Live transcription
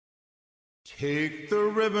Take the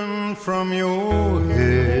ribbon from your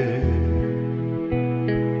head,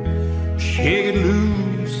 shake it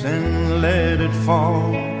loose and let it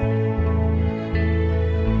fall.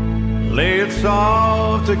 Lay it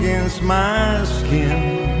soft against my skin,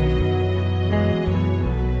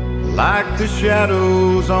 like the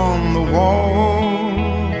shadows on the wall.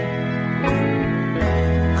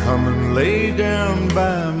 Come and lay down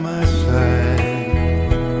by my side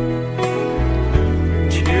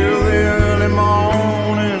till the early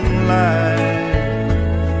morning light.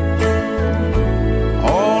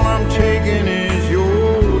 All I'm taking is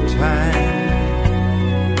your time.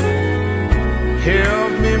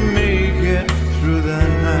 Help me make it through the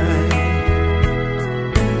night.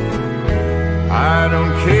 I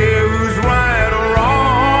don't care who's right or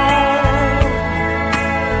wrong,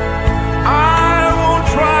 I won't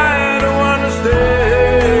try to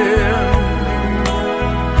understand.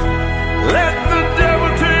 Let the devil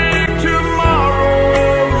take tomorrow.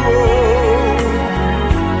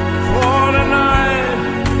 For tonight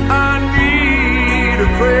I need a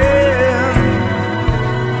friend.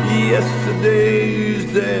 Yesterday's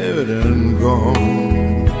dead and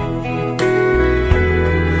gone,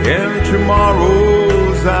 and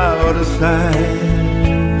tomorrow's out of sight.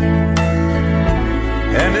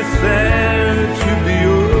 And it's sad to be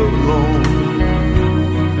alone,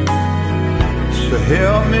 so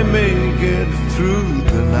help me make it through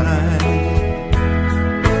the night.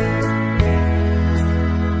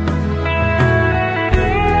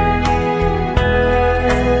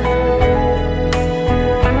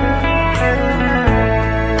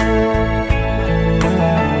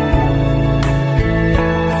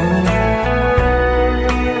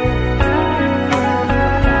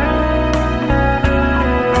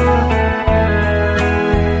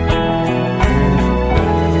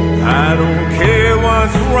 I don't care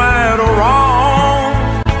what's right or wrong,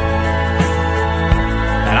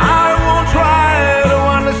 and I won't try to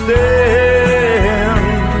understand.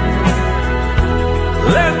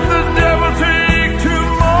 Let the devil take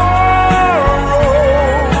tomorrow.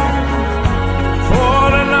 For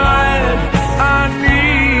tonight I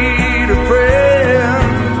need a friend.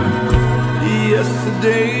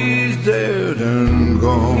 Yesterday's dead and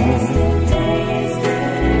gone,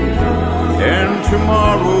 and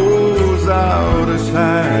tomorrow's out of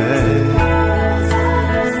sight.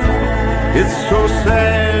 It's so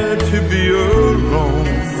sad to be alone.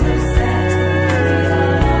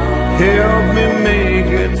 Help me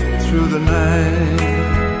make it through the night.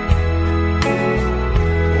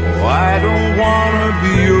 Oh, I don't wanna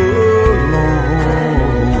be alone.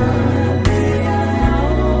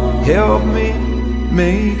 Help me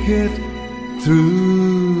make it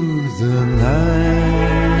through the night.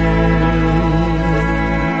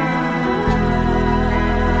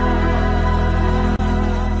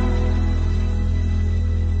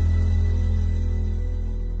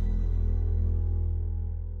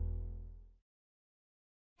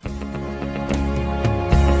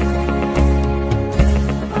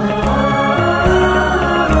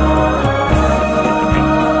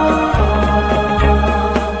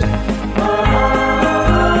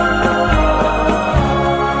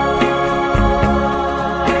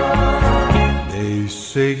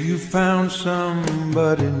 Say you found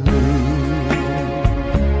somebody new,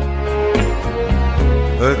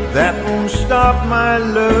 but that won't stop my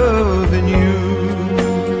loving you.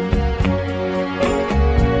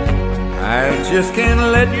 I just can't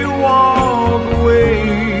let you walk away.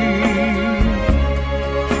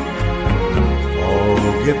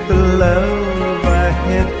 Forget the love I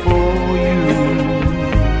had for you.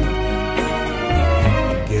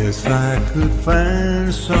 Guess I could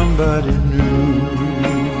find somebody new,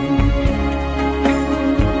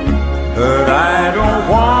 but I don't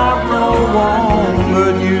want no one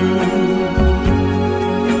but you.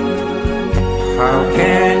 How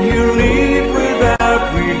can you leave without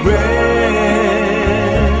regret?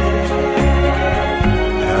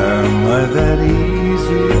 Am I that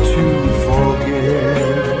easy to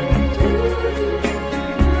forget?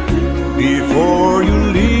 Before you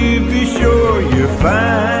leave, be sure you're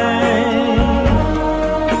fine.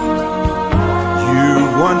 You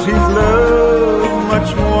want his love much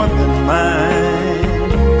more than mine,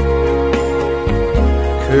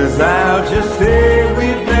 'cause I'll just say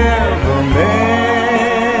we've never met.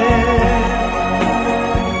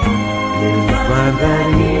 You'll find that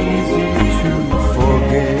easy to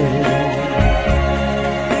forget.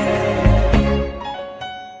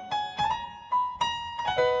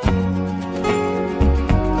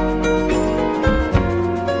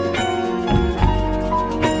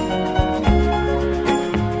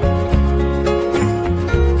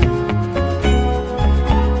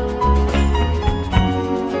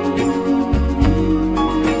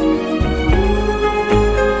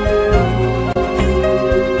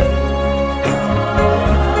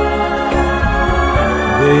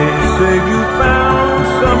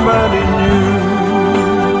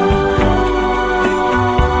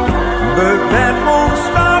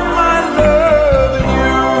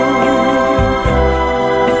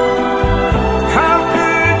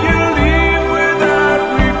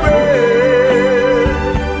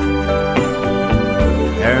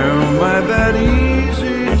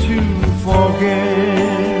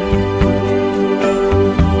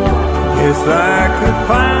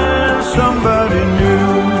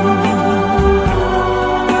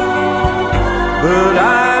 but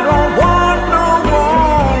I don't want no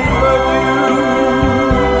one but you.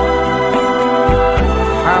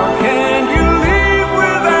 How can you leave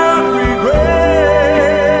without regret?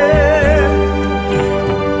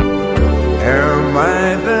 Am I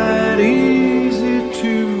that easy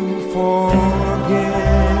to forget?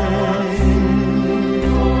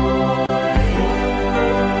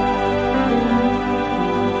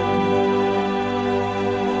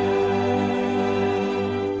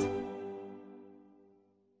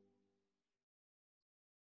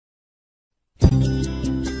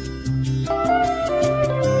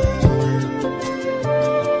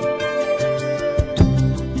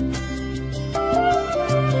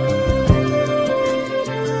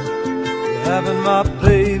 Having my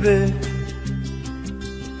baby,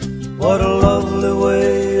 what a lovely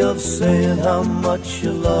way of saying how much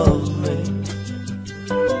you love me.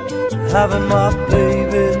 Having my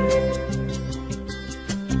baby,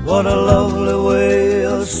 what a lovely way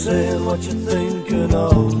of saying what you're thinking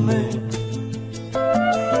of me.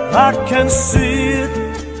 I can see it,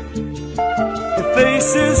 your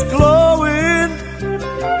face is glowing.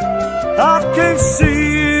 I can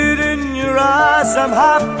see it in your eyes, I'm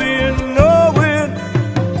happy in knowing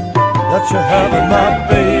that you're having my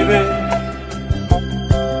baby.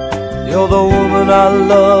 You're the woman I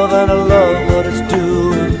love, and I love what it's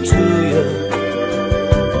doing to you.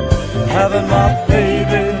 Having my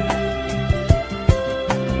baby.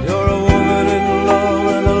 You're a woman in love,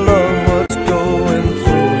 and I love what's going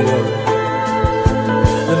through you.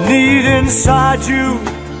 The need inside you,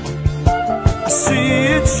 I see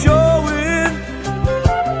it showing.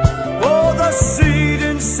 Oh, the seed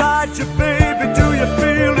inside you, baby, do you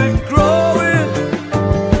feel it growing?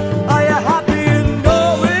 Are you happy in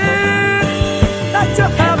knowing that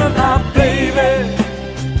you're having my baby?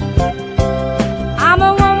 I'm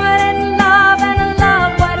a woman in love, and I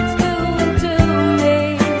love what it's doing to me.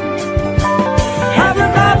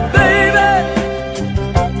 Having my baby.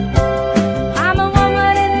 I'm a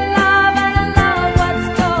woman in love, and I love what's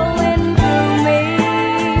going through me.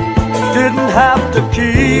 Didn't have to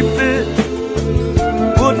keep it,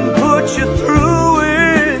 wouldn't put you through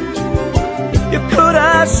it. You could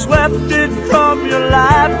have swept it from your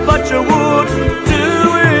life, but you wouldn't do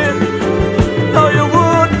it. No, you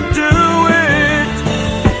wouldn't do it.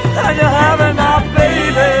 And you're having my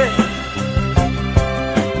baby.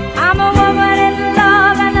 I'm a woman in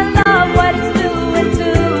love, and I love what it's doing to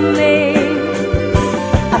me.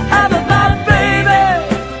 Having my baby.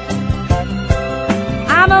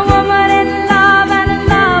 I'm a woman in love, and I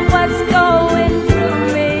love what's going through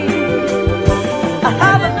me.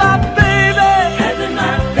 Having my baby. Having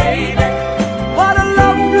my baby. What a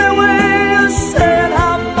lovely way of saying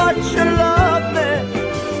how much you love me.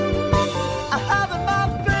 Having my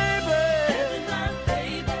baby. Having my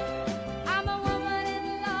baby. I'm a woman in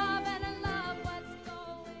love, and I love what's going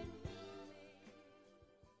through me.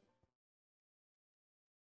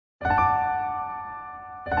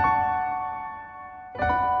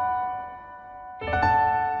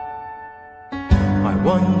 I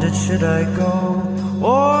wondered, should I go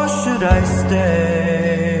or should I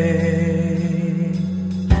stay?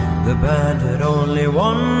 The band had only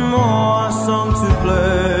one more song to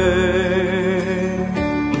play.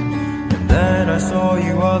 And then I saw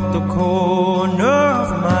you at the corner of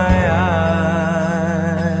my eye.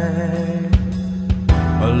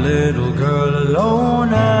 A little girl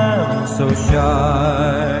alone and so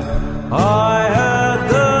shy. I had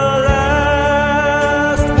the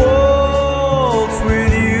last waltz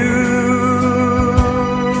with you.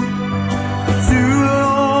 Two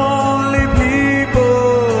lonely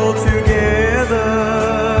people together.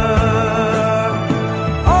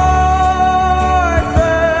 I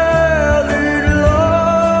fell in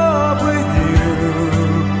love with you.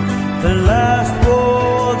 The last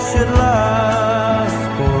waltz should last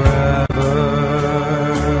forever.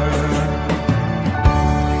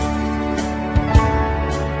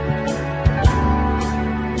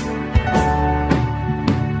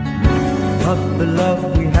 But the love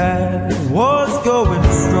we had was going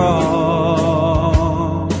strong.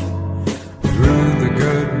 Through the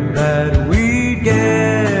good and bad we'd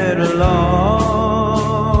get along.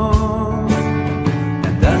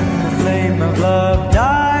 And then the flame of love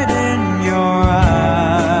died in your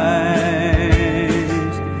eyes.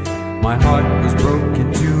 My heart was broken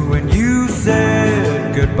too when you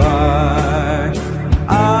said goodbye.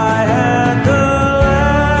 I had the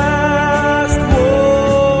last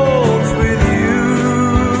waltz with you.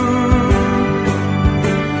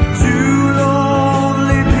 Two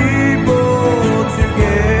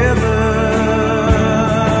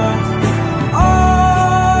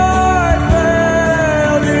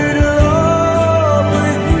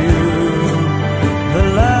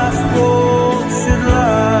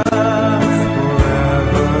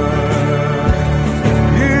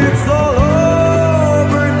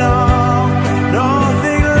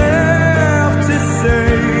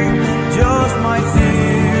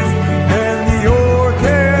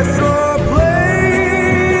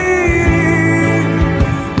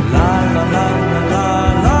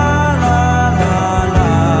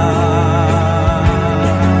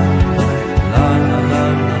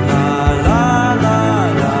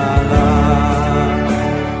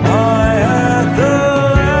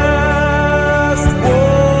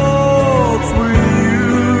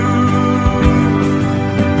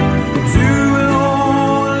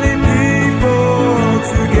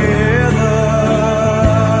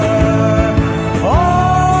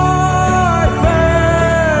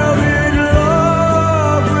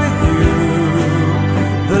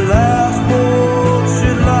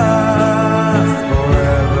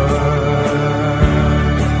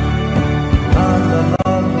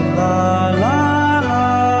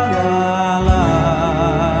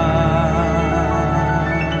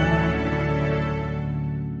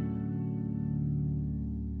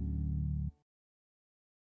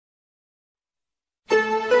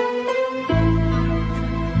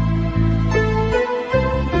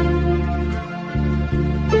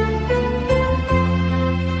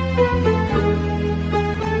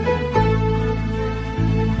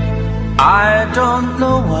I don't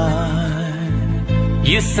know why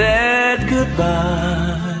you said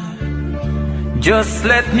goodbye. Just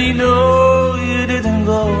let me know you didn't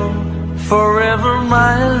go forever,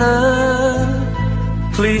 my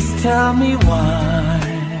love. Please tell me why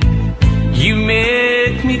you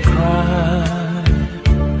make me cry.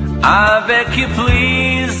 I beg you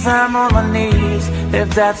please, I'm on my knees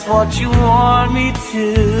if that's what you want me to.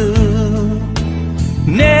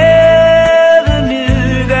 Never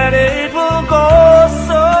knew that it will go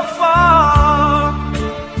so far.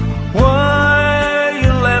 Why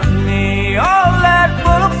you left me all that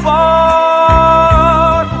but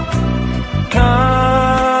apart.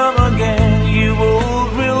 Come again, you will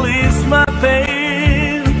release my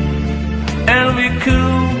pain, and we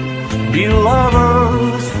could be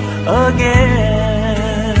lovers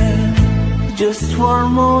again. Just one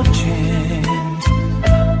more chance,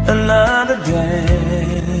 another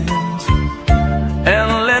dance, and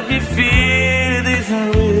let me feel it isn't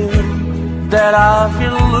real that I've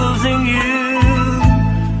been losing you.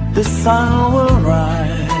 The sun will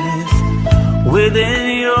rise within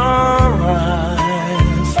your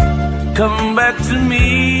eyes. Come back to me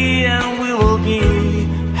and we will be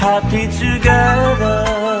happy together.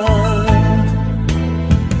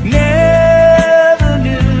 Never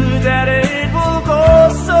knew that it will go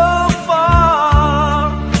so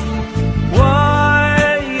far. Why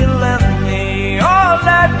you left me all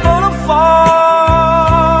that but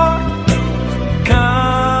apart.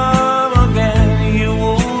 Come again, you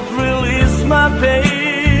won't release my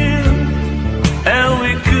pain, and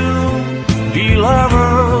we could be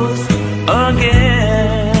lovers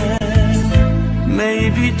again.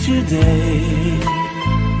 Maybe today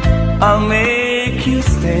I'll make you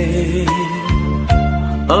stay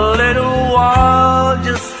a little while,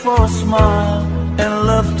 just for a smile and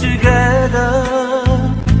love together.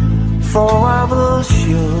 For I will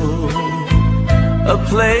show a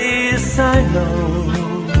place I know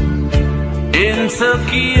in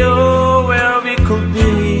Tokyo where we could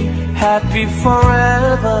be happy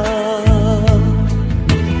forever.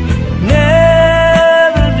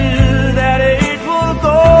 Never knew that it will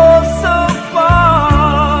go so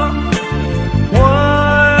far.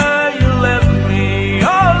 Why you left me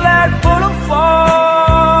all that but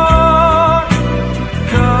apart.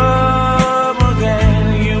 Come again,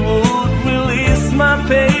 you would release my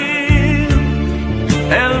pain,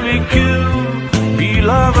 and we could be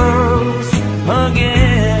lovers again.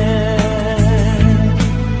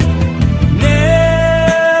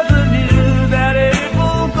 Never knew that it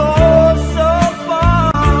will go so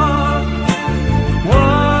far.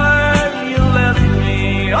 Why you left me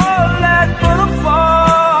all that but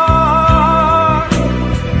apart.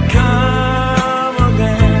 Come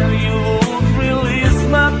again, you won't release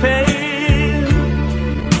my pain,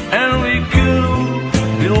 and we could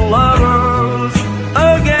be lovers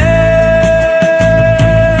again.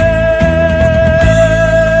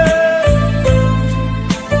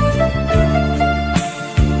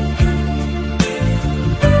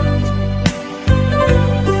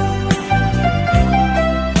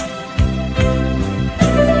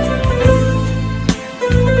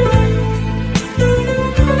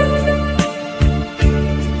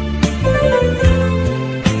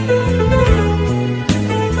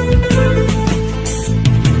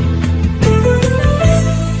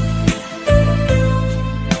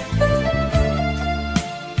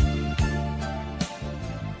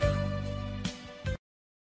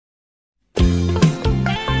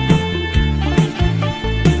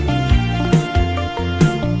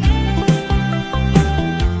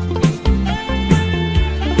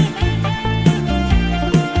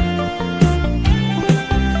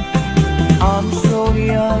 I'm so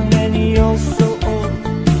young and you're so old.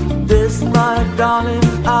 This, my darling,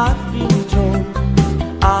 I've been told.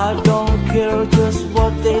 I don't care just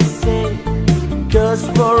what they say, 'cause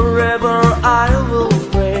forever I will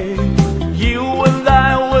pray. You and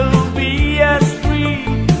I will be as free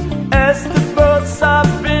as the birds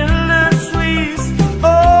up in the trees.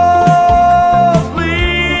 Oh,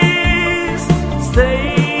 please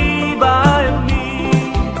stay by me,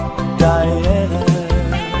 Diana.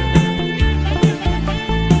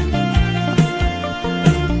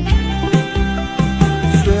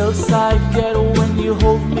 Thrills I get when you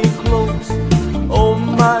hold me close. Oh,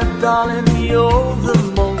 my darling, you're the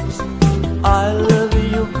most. I love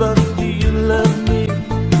you, but do you love me?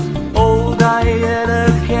 Oh, Diana,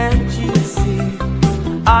 can't you see?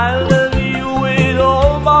 I love you with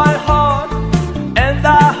all my heart, and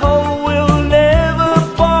I hope we'll never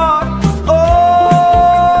part.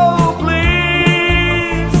 Oh,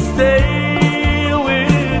 please stay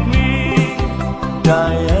with me,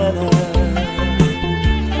 Diana.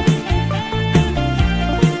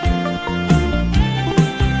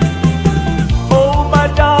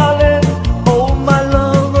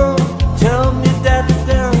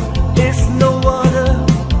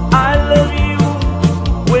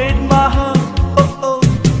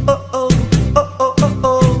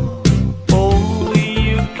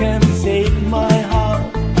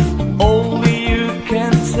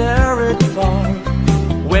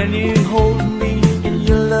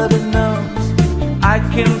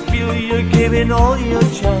 can feel you're giving all your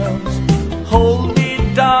charms. Hold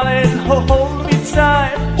me, darling, hold me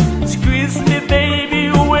tight. Squeeze me, baby,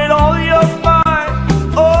 with all your might.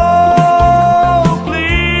 Oh,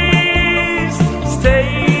 please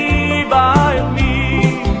stay by me,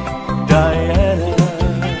 Diana.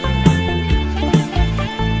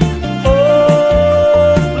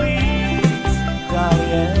 Oh, please,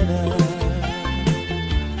 Diana.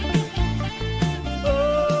 Oh,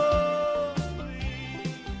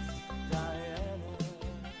 please, Diana.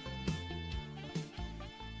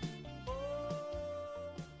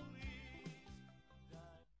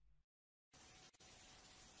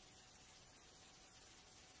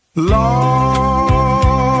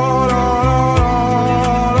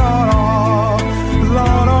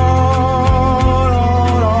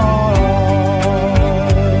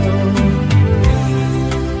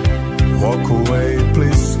 Walk away,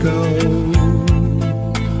 please go,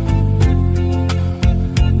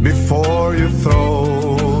 before you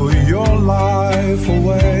throw your life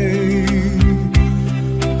away.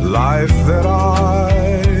 Life that I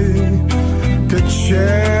could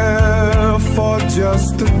share for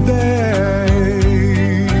just a day.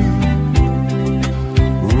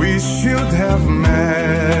 We should have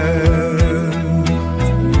met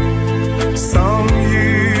some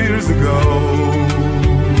years ago.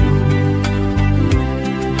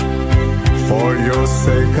 For your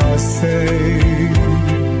sake I say,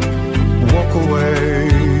 walk away,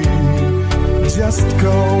 just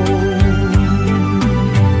go.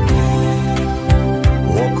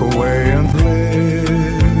 Walk away and live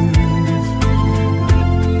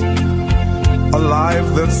a life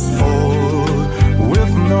that's full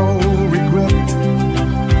with no regret.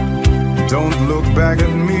 Don't look back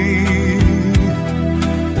at me,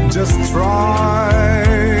 just try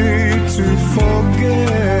to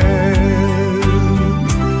forget.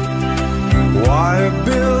 Why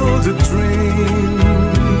build a dream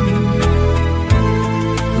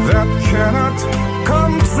that cannot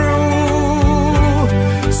come true?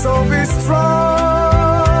 So be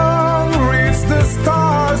strong, reach the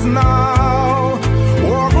stars now.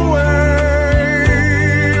 Walk away,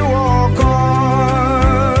 walk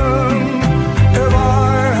on. If I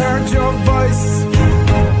heard your voice,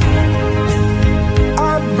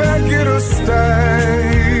 I beg you to stay.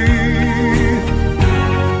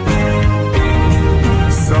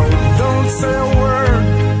 So don't say a word,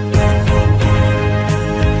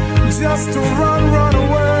 just to run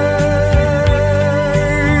away.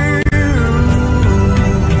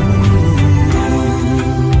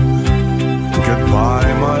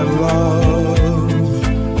 Goodbye, my love.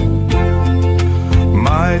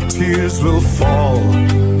 My tears will fall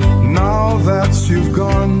now that you've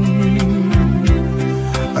gone.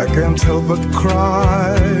 I can't help but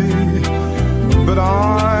cry, but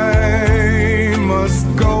I must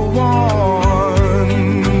go on.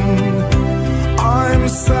 I'm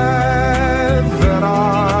sad that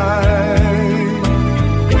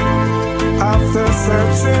after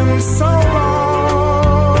searching so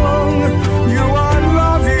long, I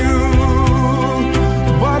love you,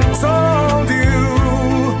 but told you,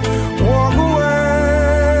 walk away,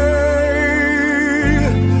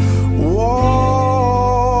 walk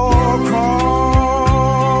on.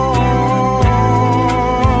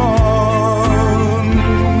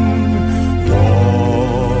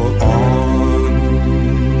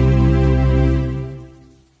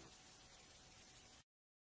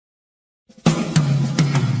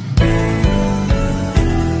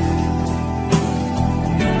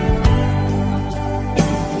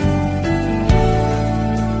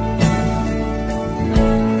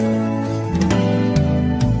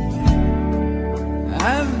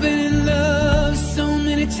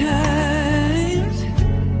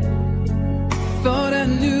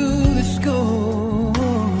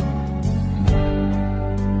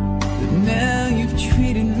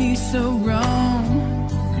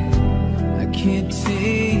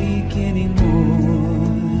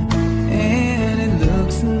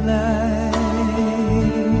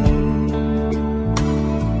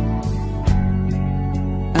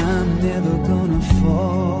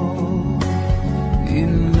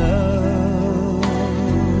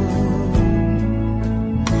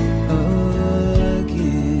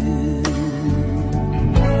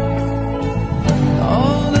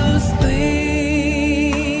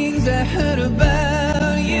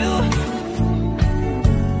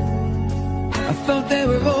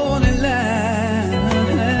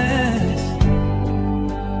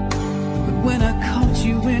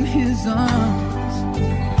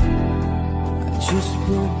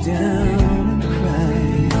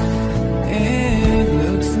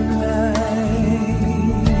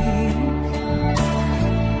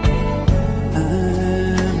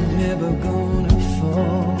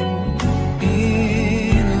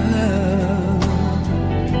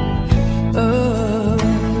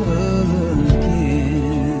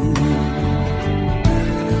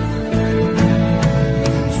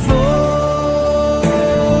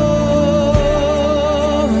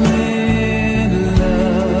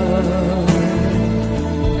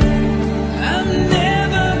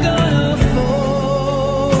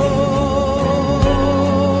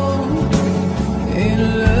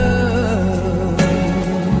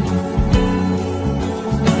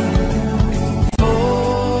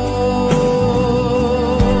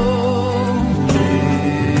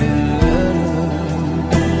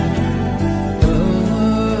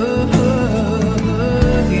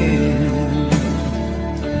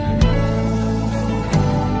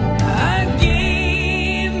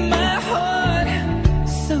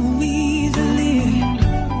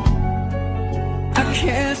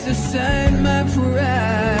 aside my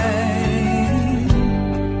pride.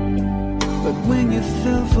 But when you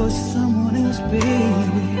fell for someone else,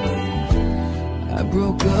 baby, I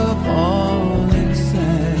broke up all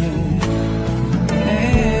inside.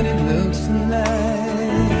 And it looks like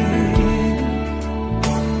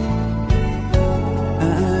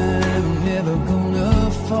I'm never gonna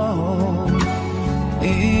fall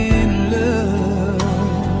in love.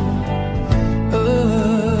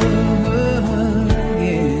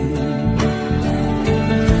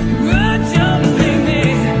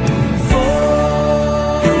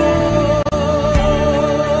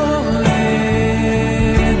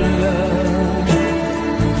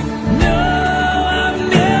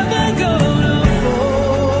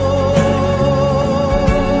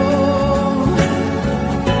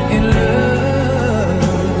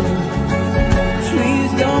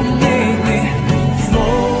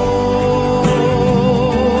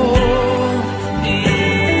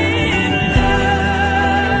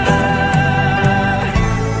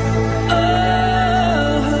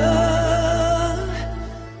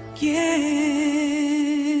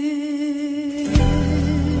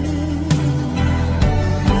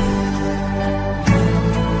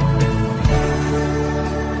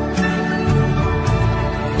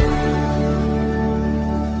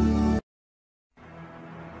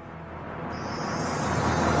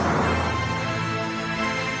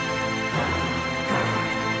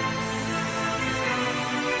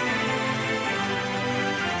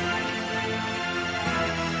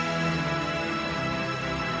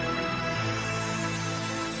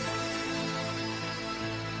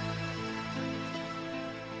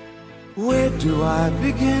 Where do I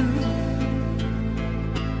begin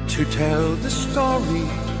to tell the story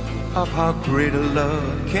of how great a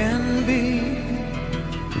love can be?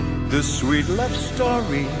 The sweet love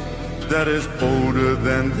story that is older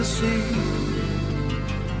than the sea.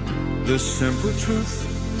 The simple truth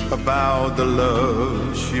about the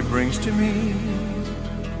love she brings to me.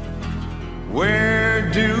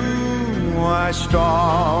 Where do I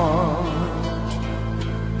start?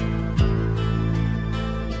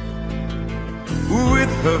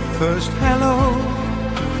 With her first hello,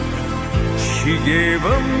 she gave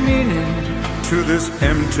a meaning to this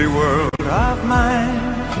empty world of mine.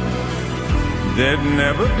 There'd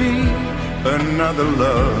never be another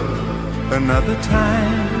love, another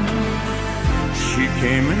time. She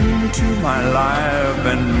came into my life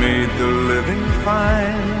and made the living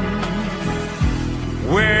fine.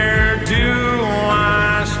 Where do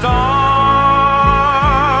I start?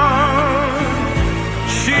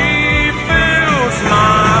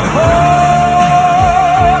 My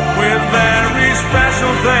heart with very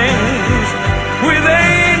special things, with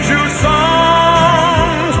angel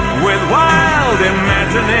songs, with wild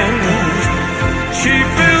imaginings. She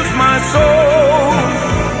fills my soul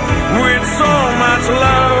with so much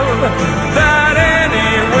love that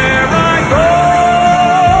anywhere I go,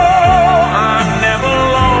 I'm never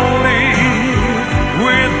lonely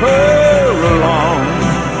with her along.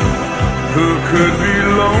 Who could be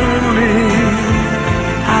lonely?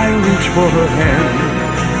 I reach for her hand,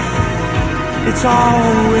 it's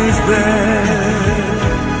always there.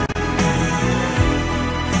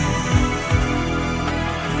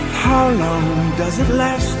 How long does it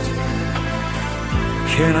last?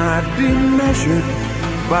 Can I be measured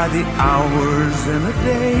by the hours in a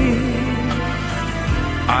day?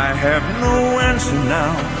 I have no answer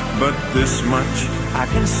now, but this much I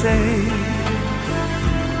can say.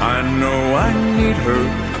 I know I need her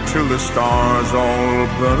till the stars all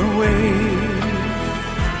burn away,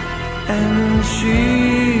 and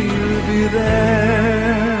she'll be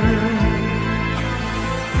there.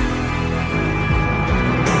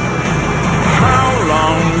 How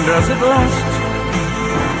long does it last?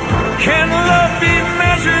 Can love be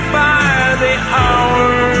measured by the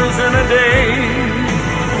hours in a day?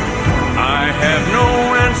 I have no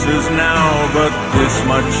answers now, but this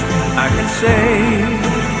much I can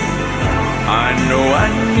say. I know I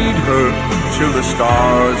need her till the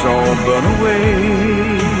stars all burn away,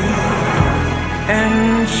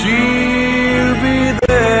 and she'll be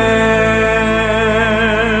there.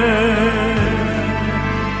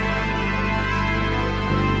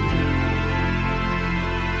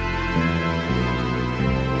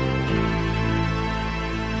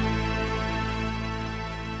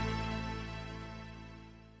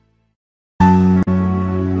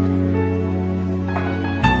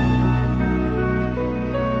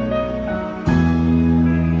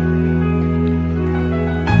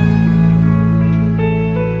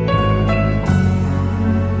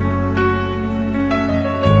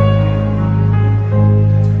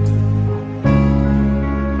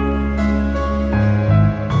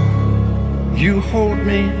 You hold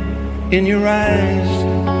me in your eyes,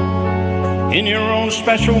 in your own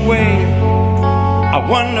special way. I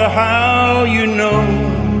wonder how you know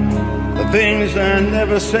the things I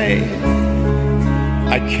never say.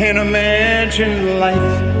 I can't imagine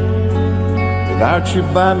life without you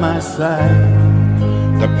by my side.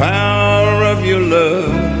 The power of your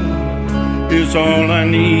love is all I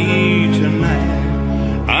need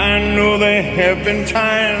tonight. I know there have been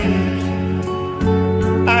times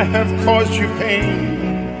I have caused you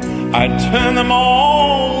pain. I turn them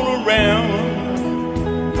all around.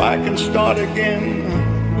 If I can start again,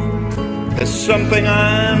 there's something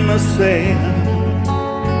I must say.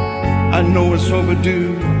 I know it's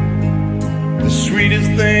overdue. The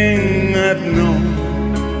sweetest thing I've known,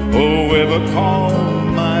 oh, ever called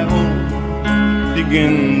my own,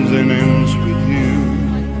 begins and ends with you.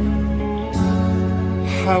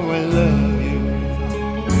 How I love you,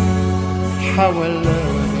 how I love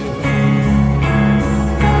you.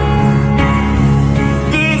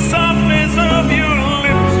 The softness of your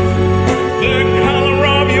lips, the color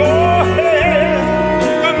of your hair,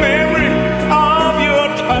 the memory of your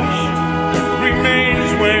touch remains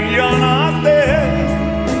when you're not there.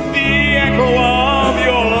 The echo of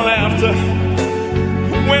your laughter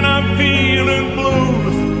when I'm feeling blue,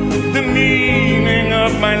 the meaning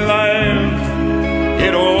of my life,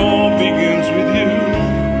 it all begins with you.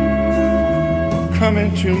 Come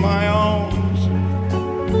into my arms,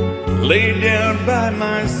 lay down by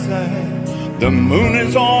my side. The moon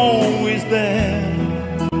is always there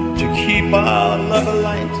to keep our love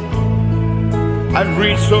alight. I've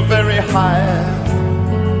reached so very high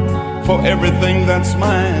for everything that's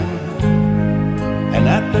mine, and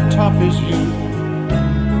at the top is you.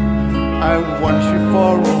 I want you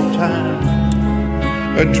for all time,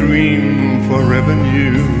 a dream forever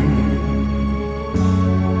new.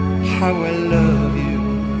 How I love you,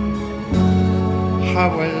 how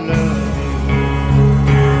I love you.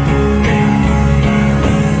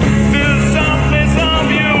 The softness of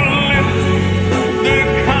your lips, the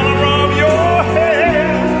color of your hair,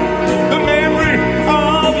 the memory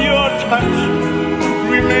of your touch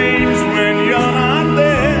remains when you're not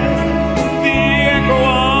there. The echo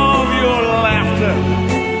of your laughter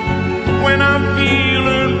when I'm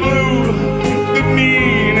feeling blue, the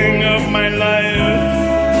meaning of my life,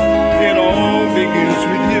 it all begins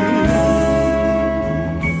with you.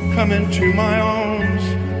 Come into my arms,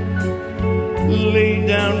 lay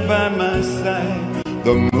down by my side.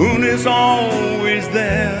 The moon is always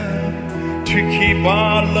there to keep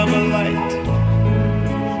our love alight.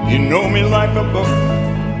 You know me like a book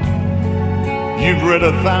you've read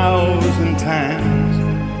 1,000 times.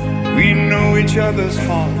 We know each other's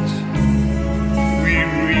hearts, we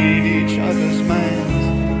read each other's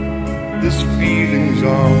minds. This feeling's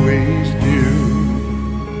always new.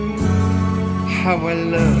 How I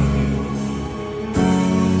love you,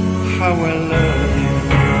 how I love you.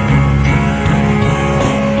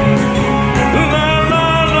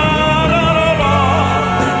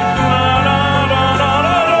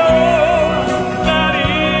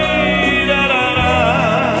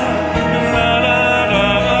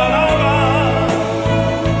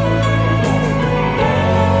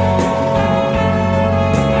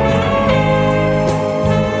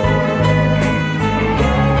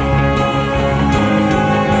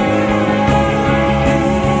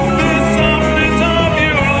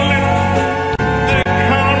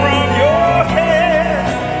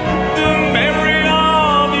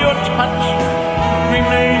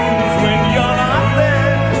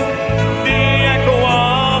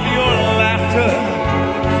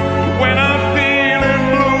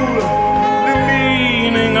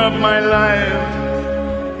 My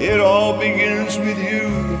life, it all begins with you.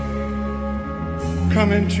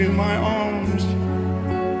 Come into my arms,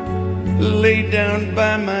 lay down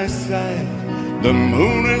by my side. The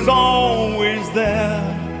moon is always there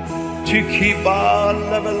to keep our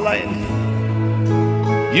love alight.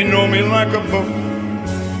 You know me like a book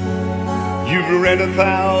you've read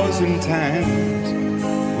 1,000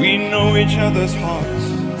 times. We know each other's hearts,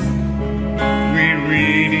 we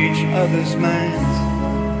read each other's minds.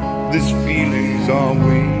 This feeling's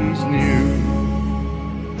always new.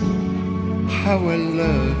 How I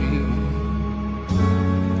love you.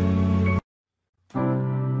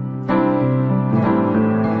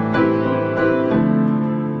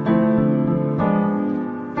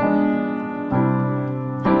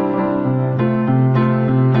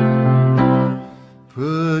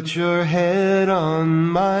 Put your head on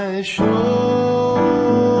my shoulder.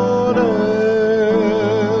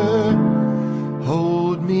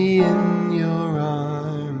 In your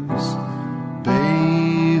arms,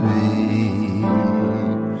 baby,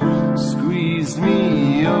 squeeze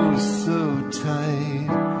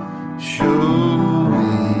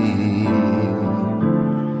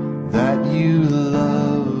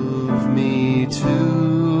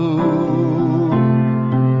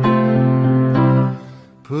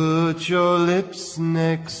Put your lips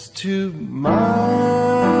next to mine,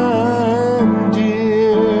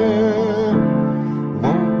 dear.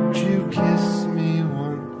 Won't you kiss me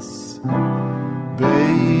once,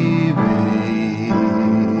 baby?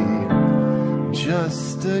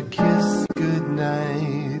 Just a kiss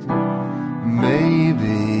goodnight,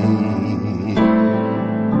 maybe.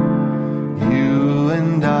 You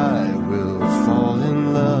and I will fall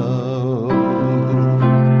in love.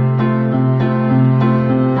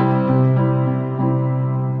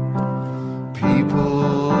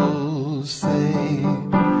 People say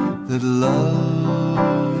that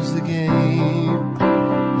love's a game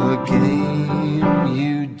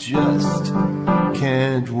you just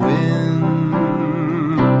can't win.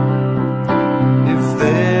 If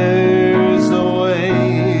there's a way,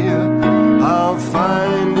 I'll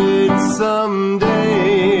find it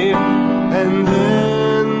someday, and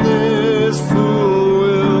then this fool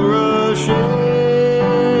will rush in.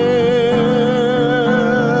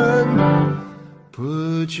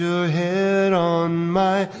 Put your head on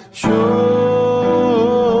my shoulder,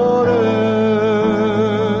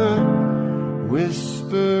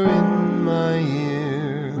 whisper in my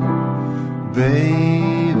ear,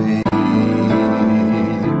 baby,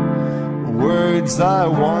 words I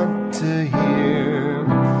want to hear.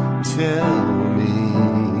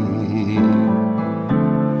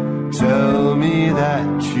 Tell me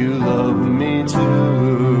that you love me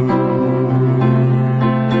too.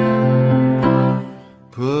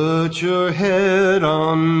 Put your head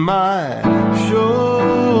on my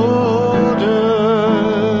shoulder,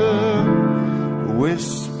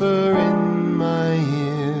 whisper in my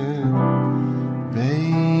ear,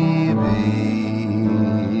 baby,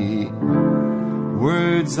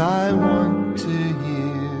 words I want to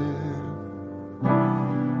hear,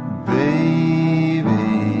 baby,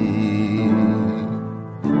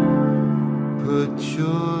 put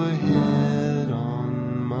your head on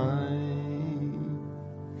my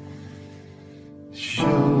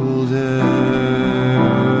shoulder.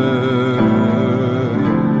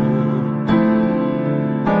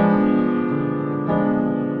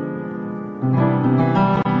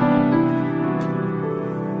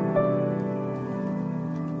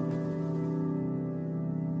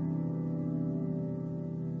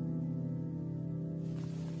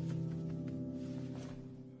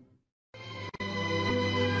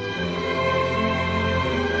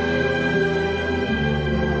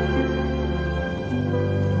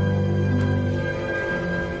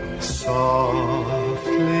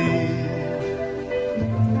 Softly,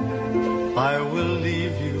 I will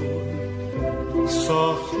leave you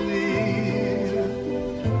softly,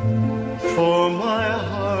 for my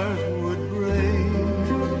heart would break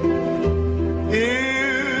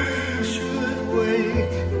if you should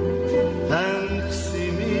wake and see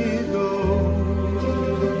me go.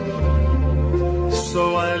 So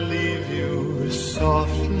I leave you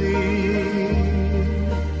softly,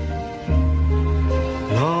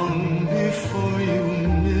 long before you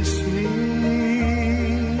miss me,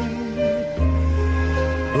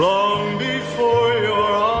 long before your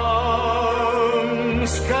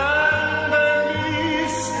arms can let me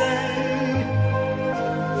stay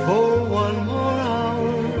for one more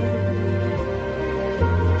hour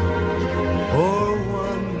or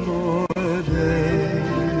one more day.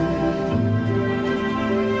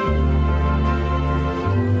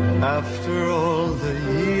 After all the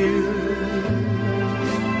years,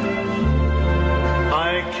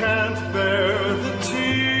 I can't bear the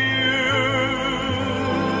tears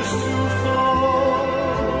to fall.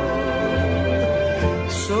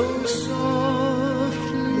 So softly,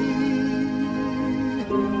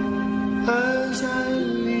 as I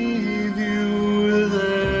leave you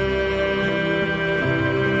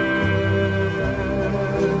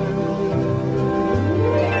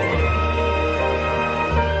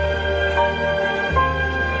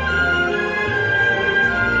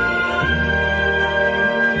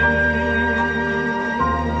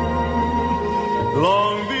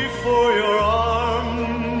long before your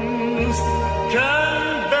arms can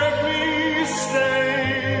beg me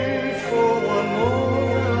stay for one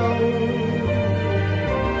more hour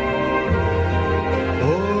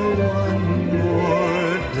or one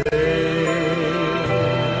more day.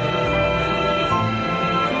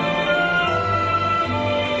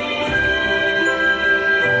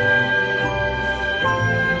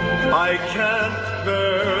 I can't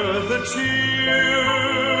bear the tears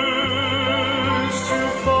to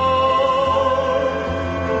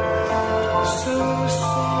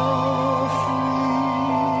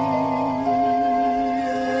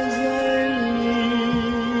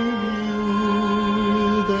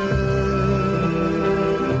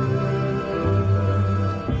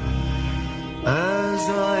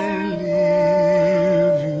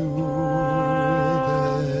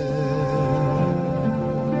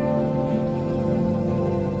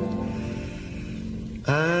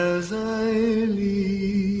as I leave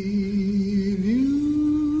you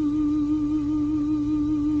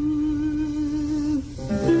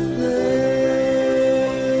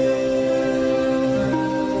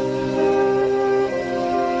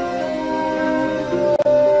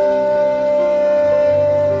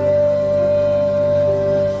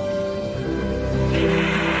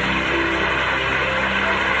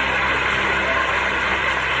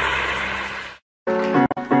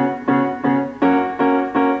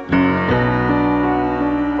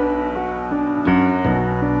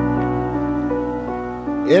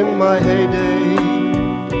in my heyday,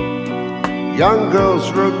 young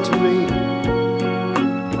girls wrote to me.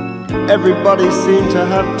 Everybody seemed to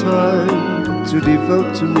have time to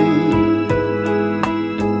devote to me.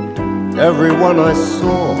 Everyone I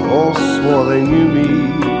saw all swore they knew me.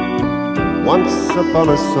 Once upon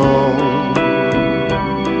a song,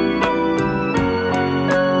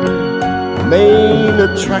 main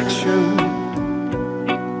attraction,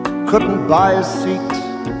 couldn't buy a seat.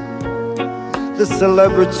 The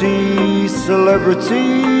celebrities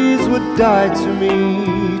would die to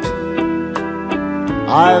meet.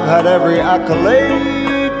 I've had every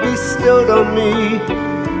accolade bestowed on me,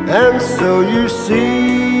 and so you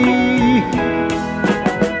see,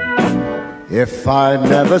 if I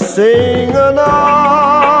never sing another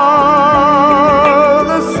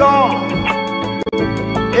song,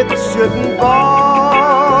 it shouldn't bother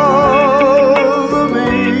me.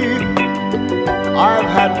 I've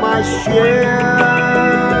had my share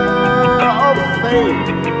of fame.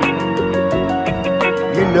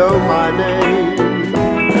 You know my name.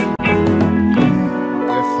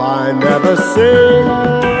 If I never sing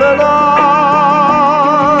another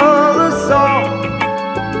song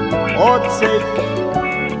or take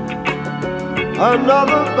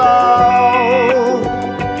another bow,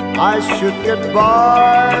 I should get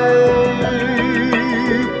by,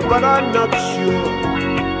 but I'm not sure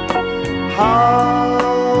how.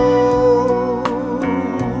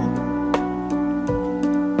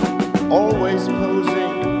 Always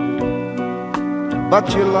posing, but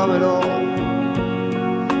you love it all.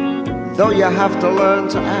 Though you have to learn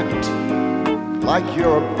to act like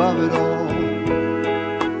you're above it all.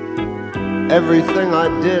 Everything I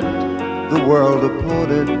did, the world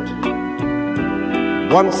applauded.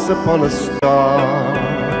 Once upon a star,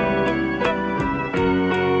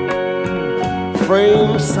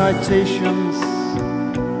 frame citations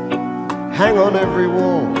hang on every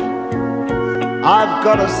wall. I've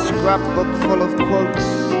got a scrapbook full of quotes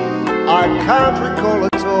I can't recall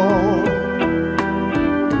at all.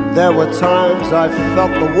 There were times I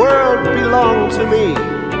felt the world belonged to me,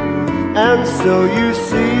 and so you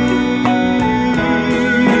see,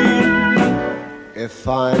 if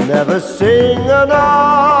I never sing another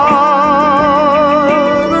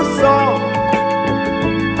song,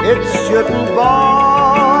 it shouldn't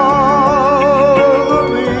bother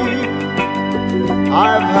me.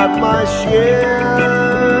 I've had my share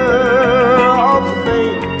of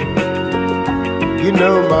fame. You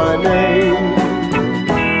know my name.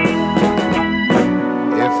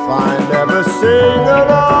 If I never sing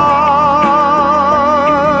another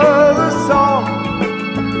song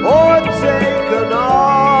or take another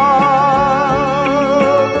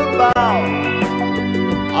bow,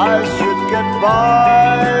 I should get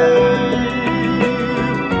by,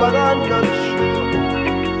 but I'm not sure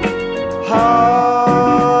how.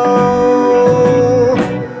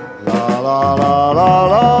 La la la la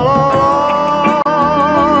la la.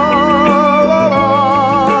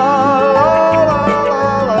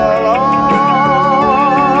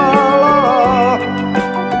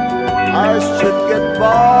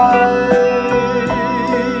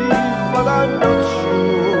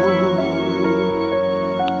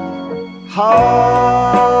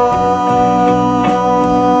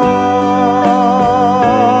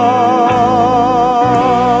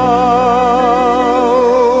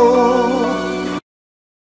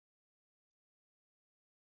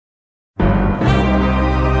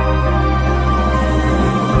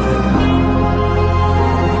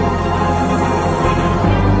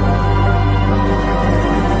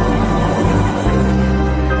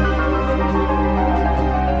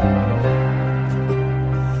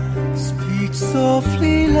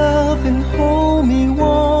 Softly, love, and hold me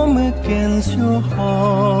warm against your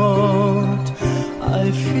heart.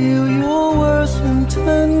 I feel your words in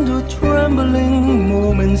tender, trembling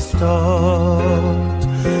moments start.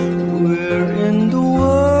 We're in the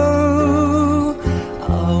world,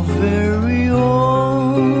 our very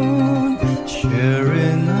own,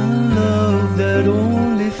 sharing a love that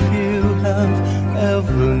only few have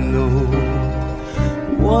ever known.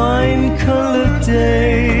 Wine-colored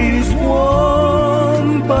days,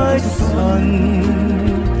 by the sun,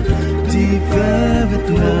 deep velvet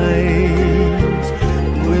night,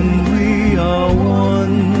 when we are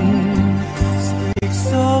one. Speak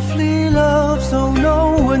softly, love, so no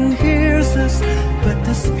one hears us but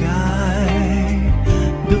the sky.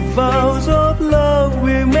 The vows of love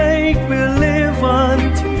we make will live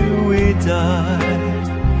until we die.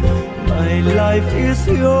 My life is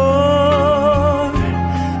yours,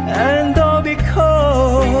 and all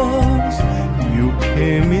because you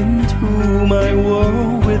came into my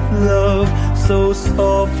world with love, so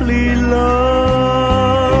softly, love.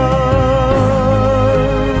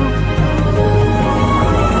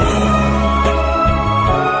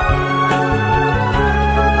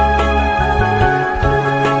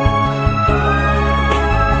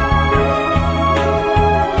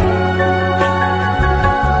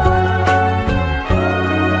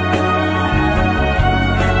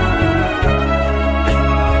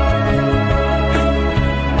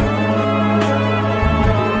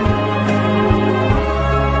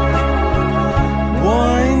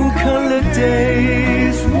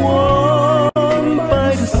 Days warmed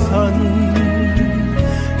by the sun,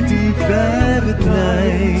 deep velvet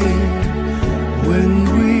night, when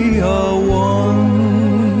we are one.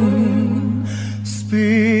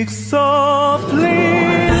 Speak softly,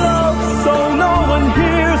 love, so no one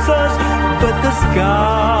hears us but the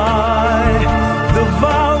sky. The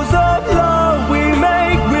vows of love we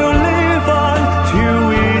make will live on till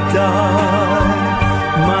we die.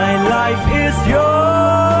 My life is yours,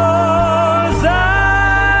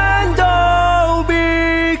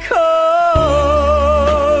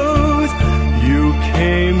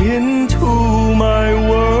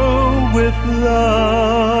 love,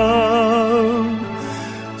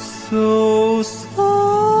 so softly,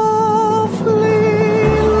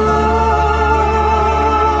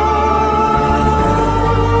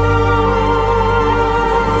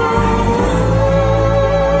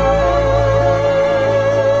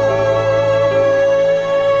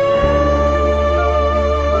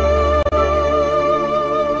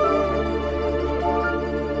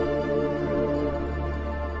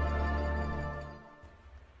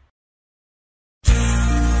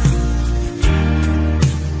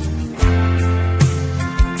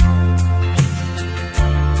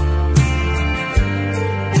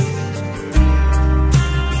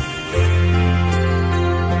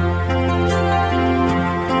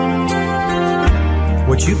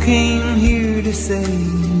 what you came here to say,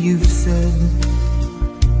 you've said.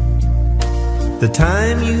 The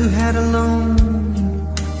time you had alone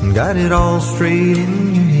and got it all straight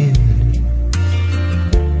in your head.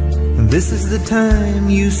 This is the time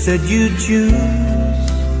you said you'd choose.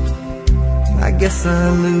 I guess I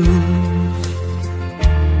lose.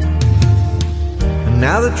 And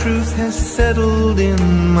now the truth has settled in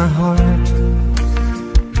my heart.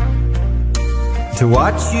 To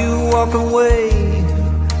watch you walk away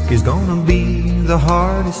is gonna be the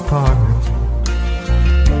hardest part.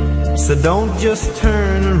 So don't just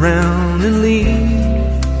turn around and leave.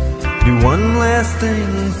 Do one last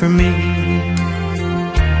thing for me.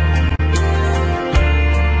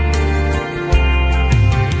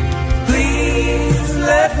 Please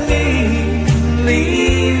let me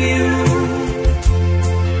leave you.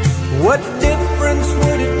 What difference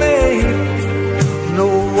would it make? No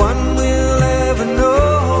one will ever know.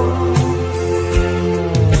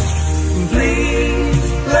 Please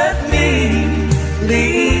let me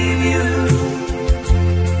leave you.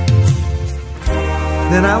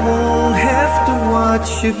 Then I won't have to watch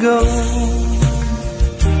you go.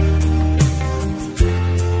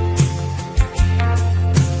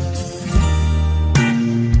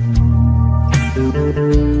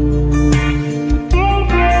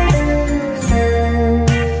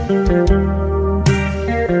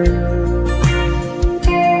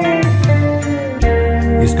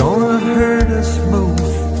 It's gonna hurt us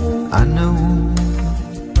both, I know.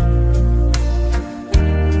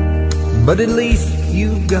 But at least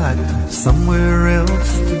you've got somewhere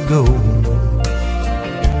else to go.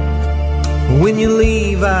 When you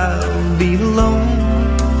leave, I'll be alone,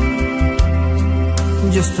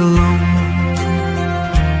 just alone.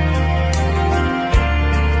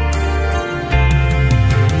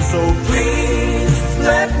 So please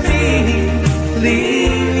let me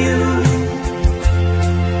leave you.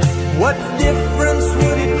 What difference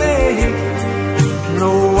would it make?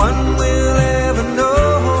 No one will ever know.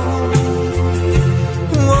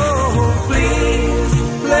 Oh, please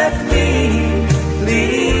let me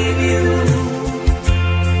leave you.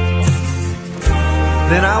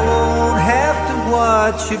 Then I won't have to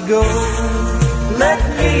watch you go. Let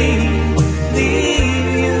me leave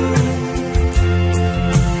you.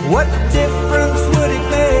 What difference would it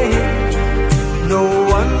make?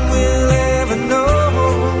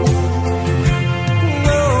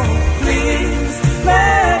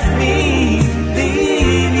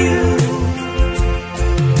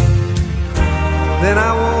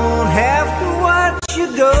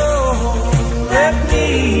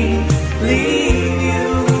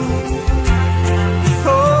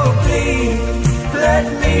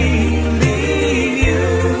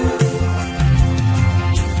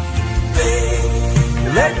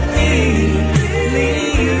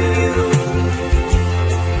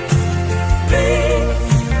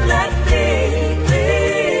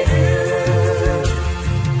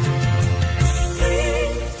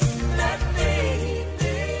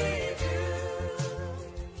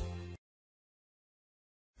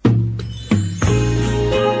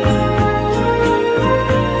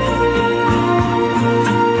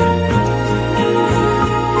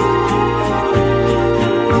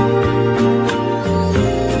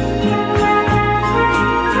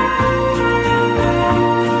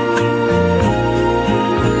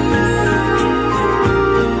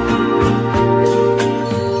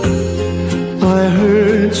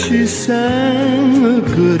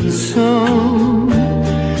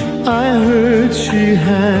 she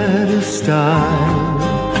had a style.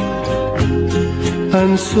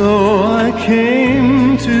 And so I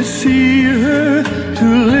came to see her, to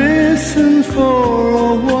listen for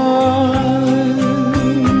a while.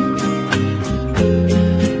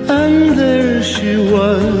 And there she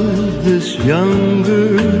was, this young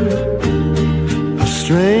girl, a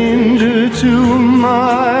stranger to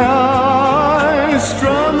my eyes,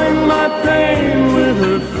 strumming my pain with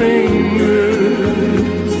her fingers,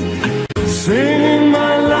 singing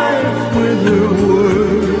my life with her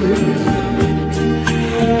words,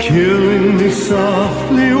 killing me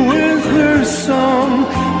softly with her song,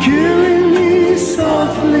 killing me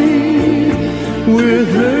softly with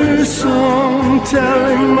her song,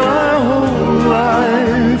 telling my whole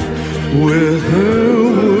life with her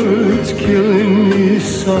words, killing me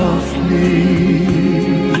softly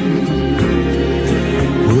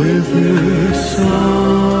with her song.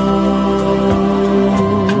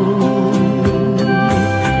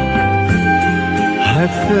 I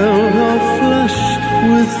felt all flushed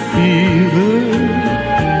with fever,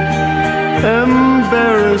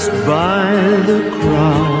 embarrassed by the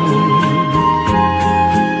crowd.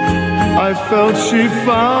 I felt she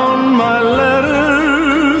found my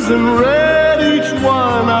letters and read each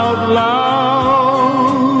one out loud.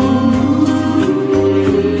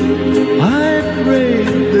 I prayed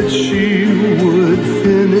that she would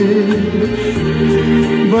finish,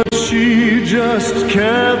 but she just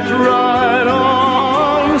kept right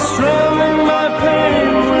on, strumming my pain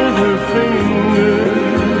with her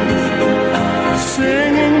fingers,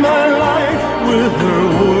 singing my life with her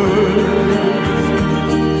words,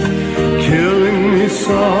 killing me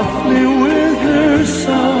softly with her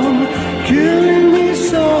song, killing me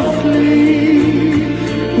softly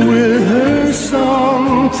with her song,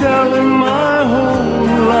 telling my whole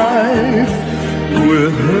life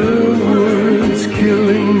with her words,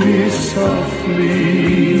 killing me softly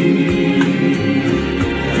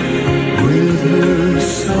with her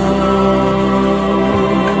song.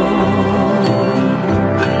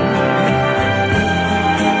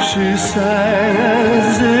 She sang as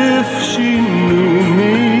if she knew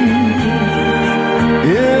me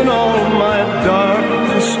in all my dark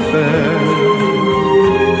despair,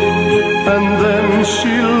 and then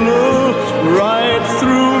she looked right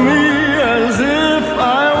through me as if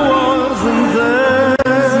I wasn't there.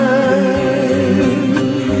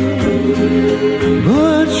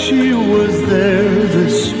 But she was there, the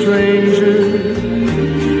stranger,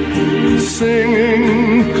 singing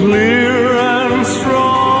clear and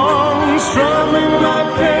strong, strumming my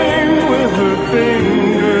pain with her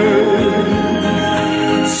fingers,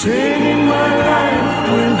 singing my life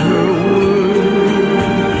with her words,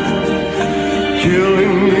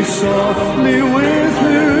 killing me softly with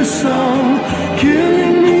her song,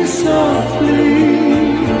 killing me softly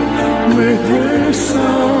with her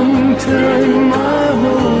song, telling my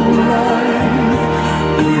whole life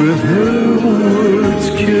with her words,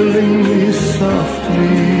 killing me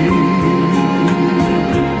softly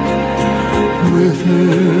with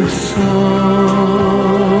her song.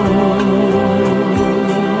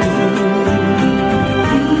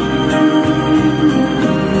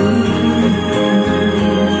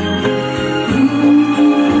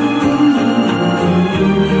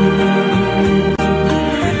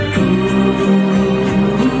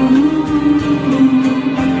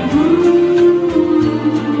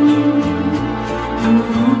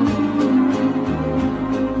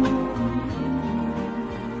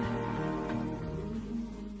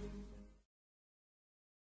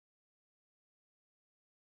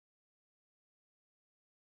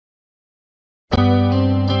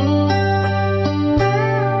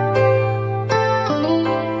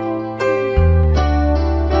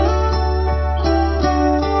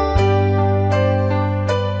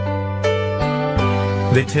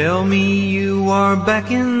 They tell me you are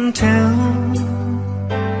back in town,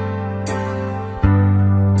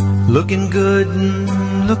 looking good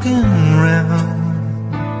and looking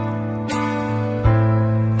round,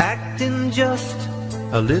 acting just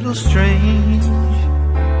a little strange,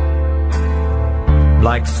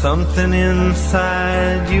 like something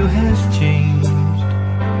inside you has changed.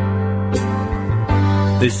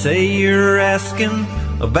 They say you're asking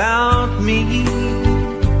about me.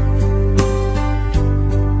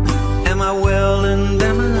 Am I well and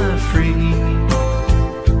am I free?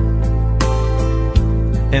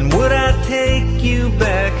 And would I take you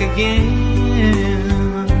back again?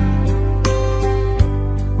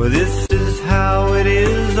 Well, this is how it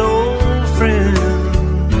is, old friend.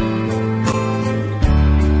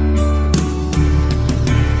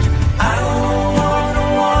 I don't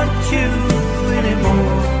want you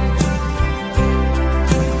anymore.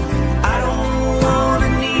 I don't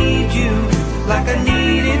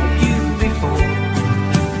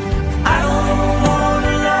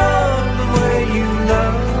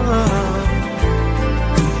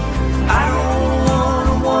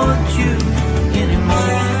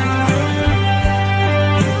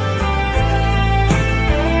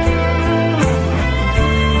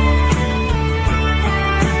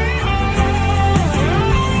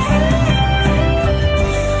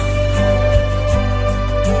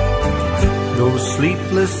Those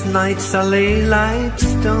sleepless nights I lay like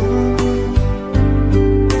stone,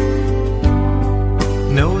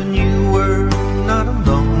 knowing you were not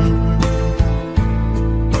alone.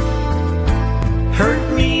 Hurt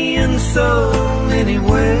me in so many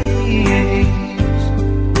ways.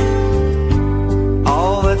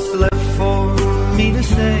 All that's left for me to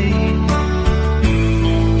say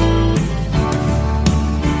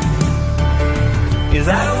is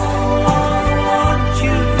I don't want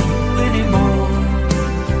you anymore.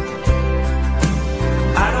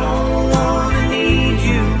 I don't wanna need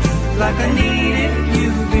you like I needed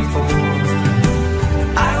you before.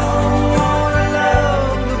 I don't wanna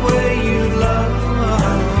love the way you love.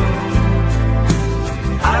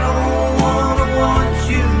 I don't wanna want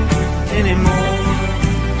you anymore.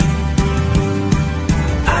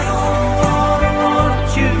 I don't wanna want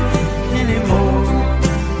you anymore.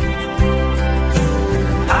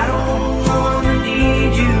 I don't wanna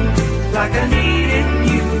need you like I needed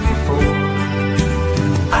you before.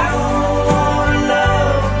 I don't wanna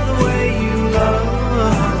love the way you love.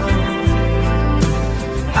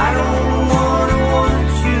 I don't wanna want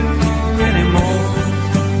you anymore.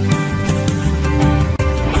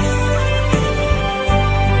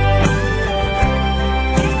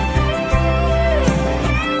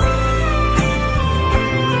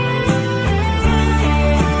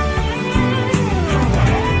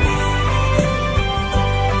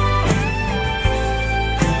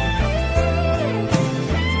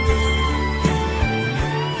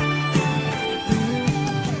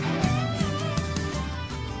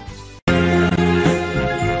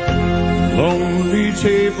 Lonely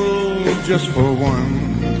table just for one,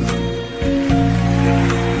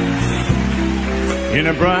 in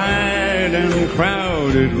a bright and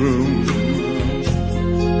crowded room,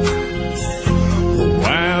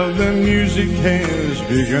 while the music has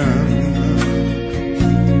begun.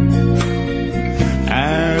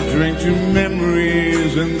 I drink to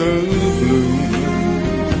memories in the bloom,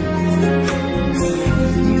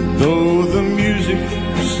 though the music's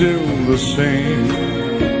still the same.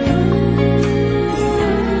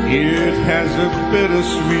 It has a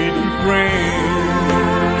bittersweet refrain.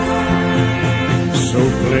 So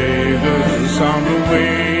play the song the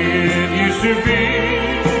way it used to be,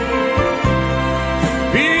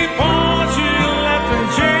 before she left and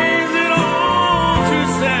changed it all to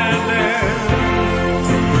sadness.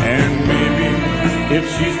 And maybe if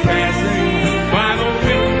she's passing by the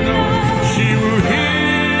window, she will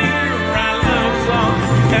hear our love song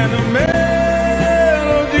and the melody.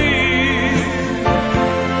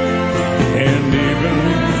 And even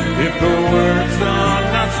if the words are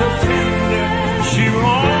not so tender, she will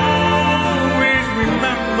always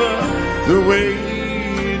remember the way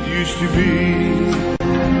it used to be.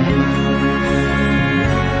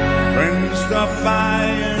 Friends stop by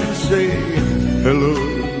and say hello,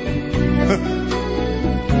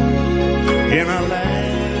 and I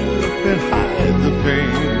laugh and hide the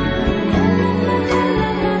pain.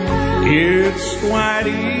 It's quite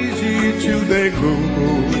easy to let go.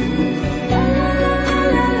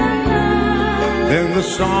 Then the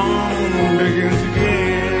song begins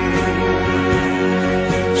again.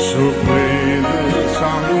 So play the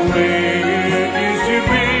song the way it used to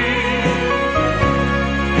be,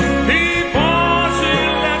 before she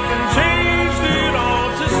left and changed it all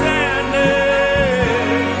to sadness.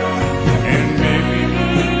 And maybe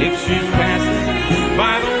if she's passing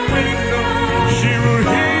by the window, she will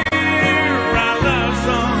hear our love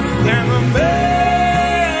song and the melody.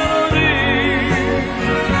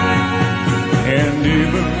 And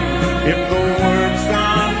even if the words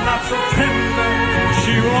are not so tender,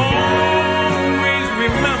 she will always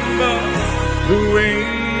remember the way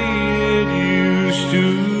it used to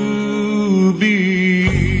be.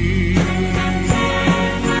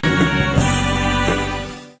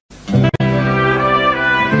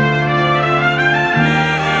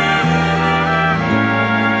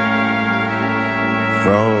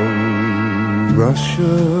 From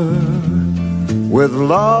Russia with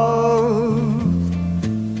love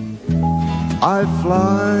I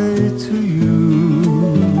fly to you,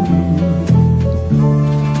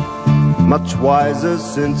 much wiser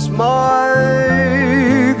since my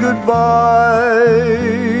goodbye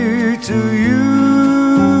to you.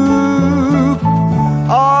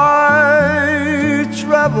 I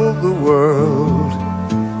traveled the world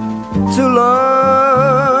to learn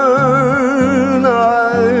I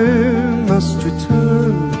must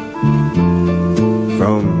return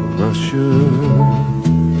from Russia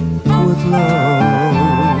with love.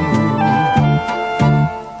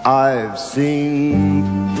 I've seen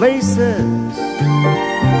places,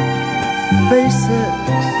 faces,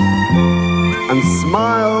 and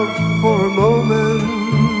smiles out for a moment,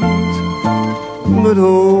 but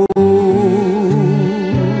oh,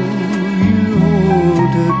 you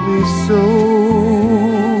haunted me so.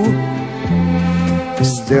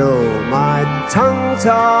 Still my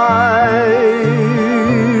tongue-tied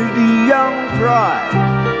young pride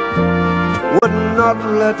would not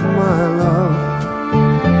let my love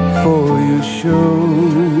for you show,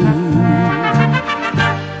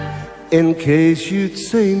 in case you'd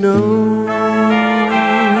say no.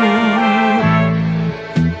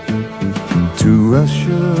 To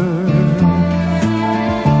Russia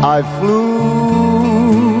I flew,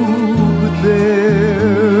 but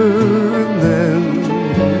there and then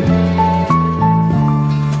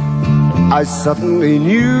I suddenly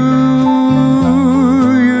knew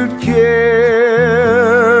you'd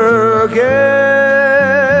care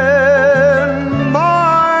again.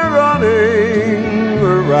 My running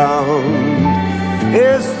around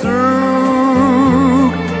is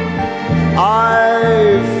through. I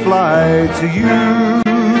fly to you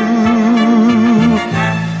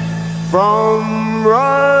from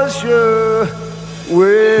Russia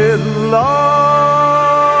with love.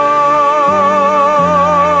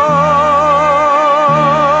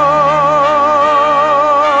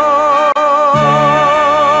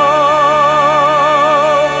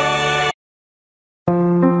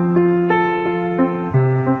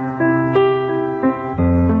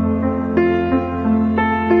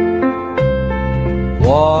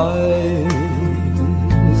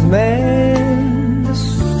 Wise men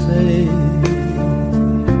say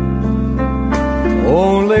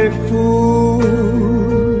only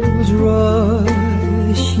fools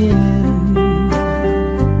rush in,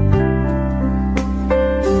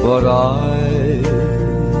 but I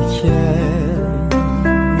can't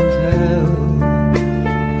help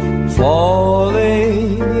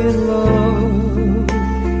falling in love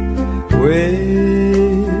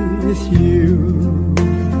with you.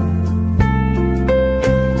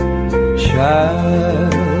 Shall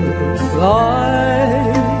I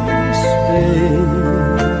stay?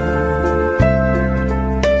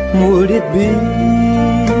 Would it be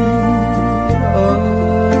a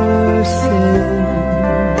sin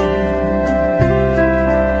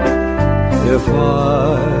if I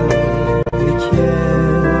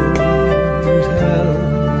can't help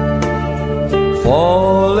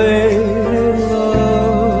falling in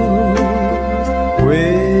love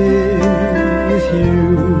with you?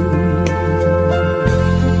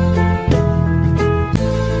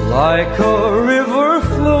 Like a river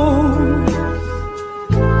flows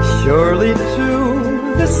surely to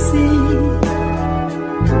the sea,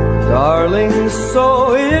 darling, so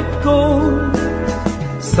it goes.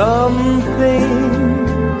 Some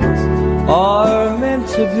things are meant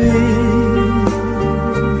to be.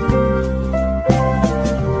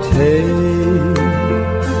 Take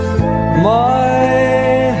my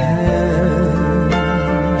hand,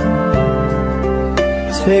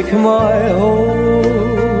 take my whole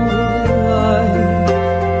life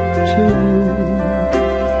too.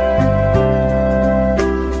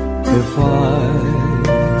 If I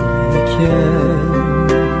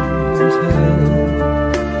can't help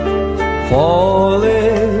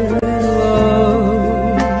falling in love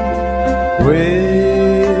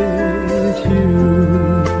with you.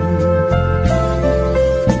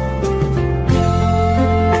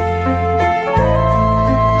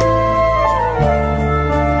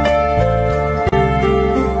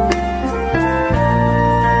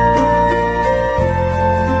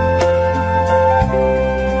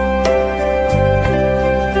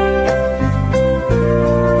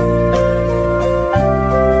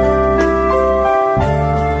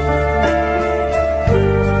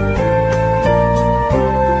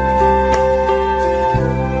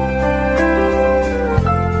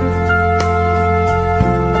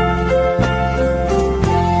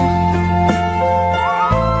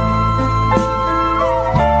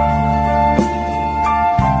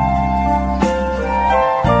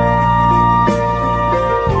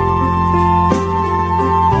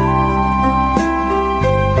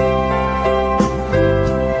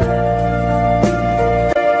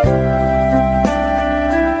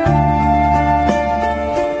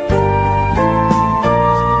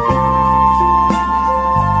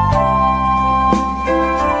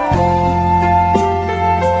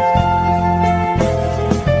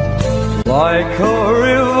 Like a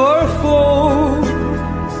river flows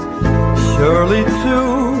surely to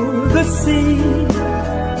the sea,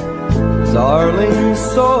 darling,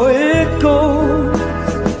 so it goes.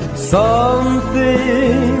 Some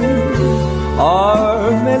things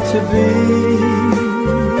are meant to be.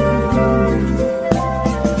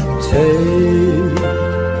 Take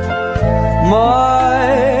my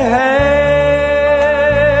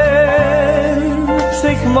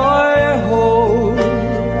my whole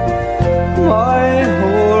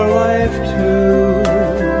life too.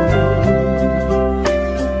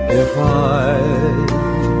 If I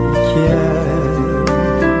can't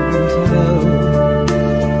help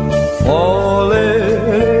falling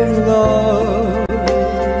in love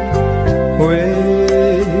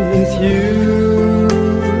with you,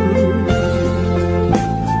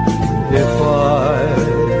 if I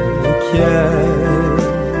can't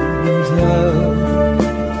help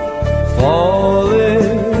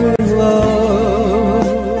falling in love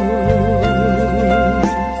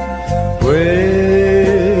with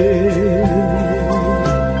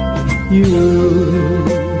you.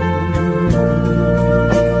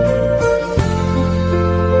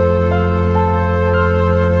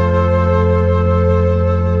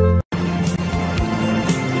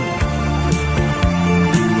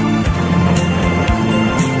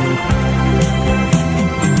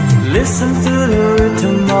 Listen to the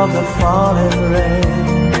rhythm of the falling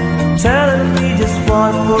rain, telling me just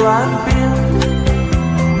what for I feel.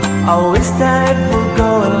 I wish that it would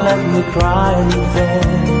go and let me cry in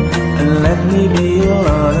vain, and let me be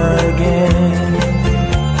alone again.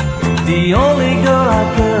 The only girl I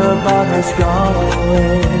care about has gone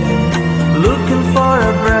away, looking for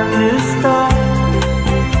a brand new start.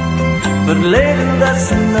 But later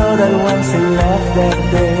doesn't know that when she left that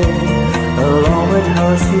day, along with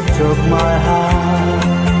her she took my heart.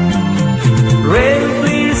 Rain,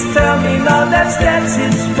 please tell me now that's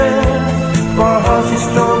it's fair. For her she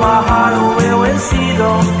stole my heart away when she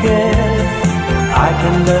don't care. I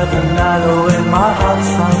can live the night away, my heart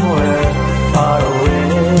somewhere far away.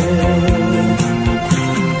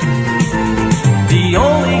 The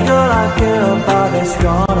only girl I care about has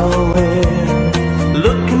gone away,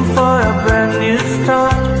 looking for a brand new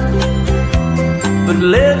start. But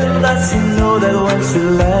little does she know that when she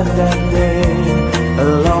left that day,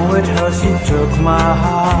 along with her she took my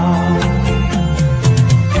heart.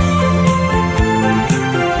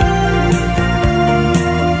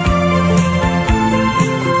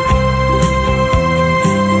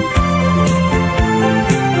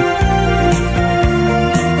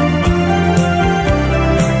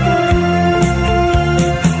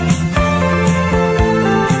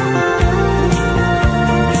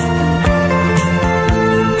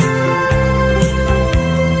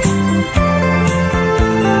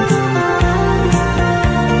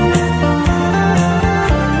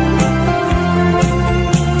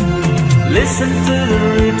 Listen to the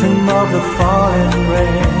rhythm of the falling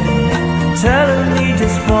rain, telling me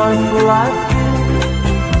just what for I feel.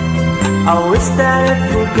 I wish that it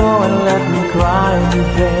would go and let me cry in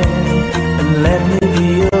vain, and let me be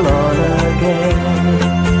alone again.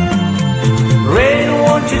 Rain,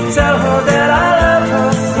 won't you tell her that I love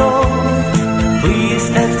her so? Please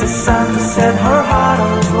ask the sun to set her heart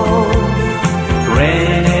on gold.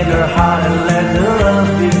 Rain in her heart and let the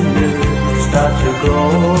love in you start to glow.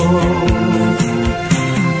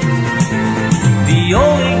 The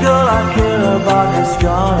only girl I care about has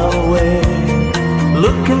gone away,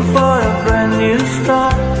 looking for a brand new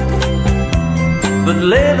start. But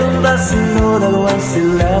little does she know that when she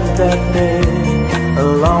left that day,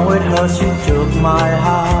 along with her she took my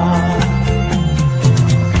heart.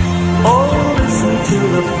 Oh, listen to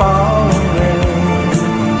the falling rain,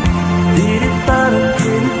 dee-dee-da-da,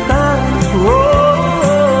 dee-dee-da-da.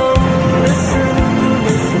 Oh, listen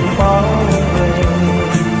falling rain,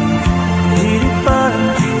 dee-dee-da-da,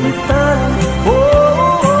 dee-dee-da-da. Oh,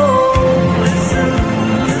 listen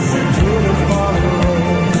to the falling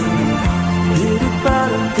rain,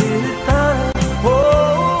 dee-dee-da-da, dee-dee-da-da. Oh,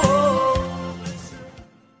 listen.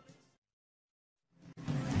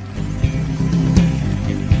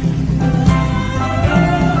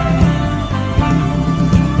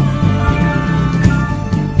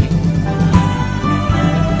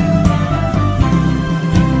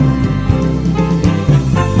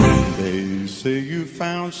 Say you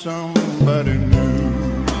found somebody new,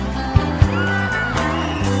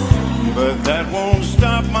 but that won't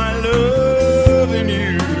stop my loving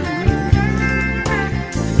you.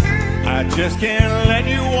 I just can't let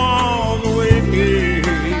you walk away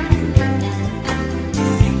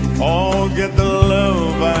or get the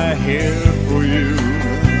love I have for you.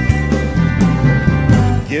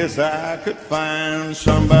 Guess I could find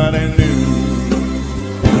somebody new,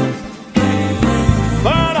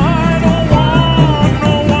 but I don't want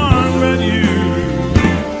no one but you.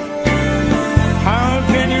 How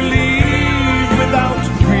can you leave without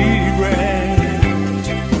regret?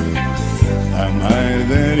 Am I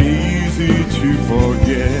that easy to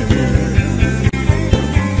forget?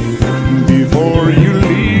 Before you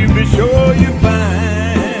leave, be sure you find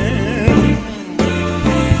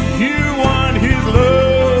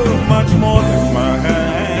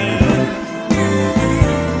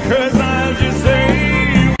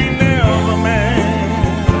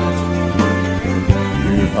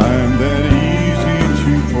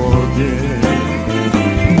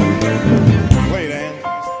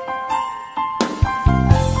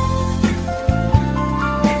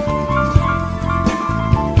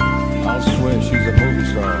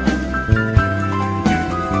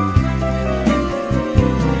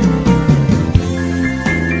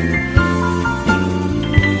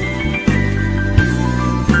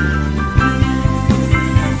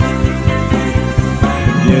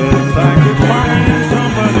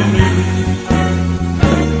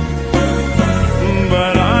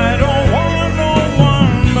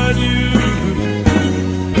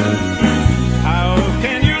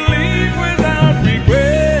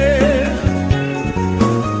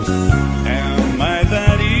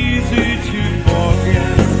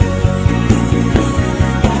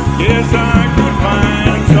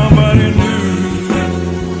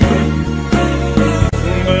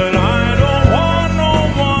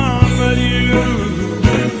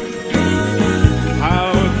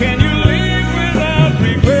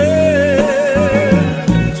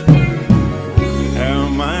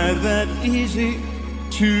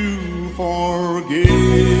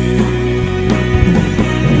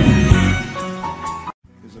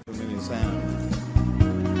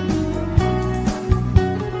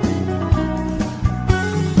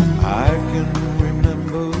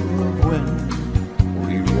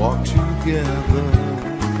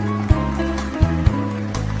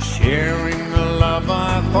sharing a love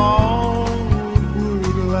I thought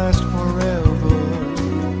would last forever.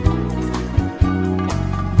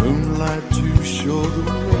 Moonlight to show the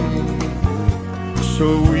way so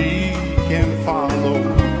we can follow.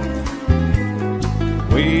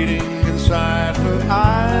 Waiting inside her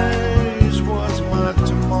eyes was my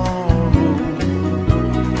tomorrow.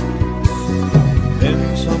 Then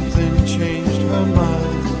something changed her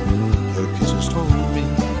mind. Her kisses told me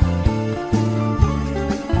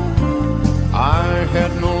I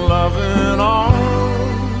had no loving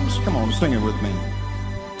arms. Come on, sing it with me.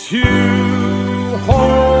 To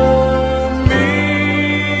hold me.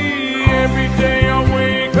 Every day I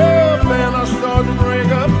wake up and I start to break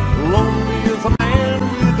up. Lonely as a man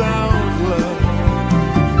without love.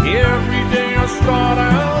 Every day I start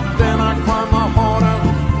out, then I cry my heart out.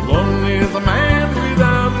 Lonely as a man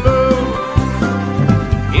without love.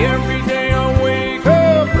 Every day I wake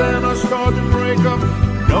up, then I start to break up,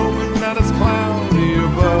 knowing that it's cloudy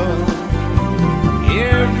above.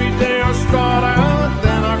 Every day I start out,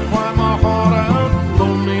 then I cry my heart out.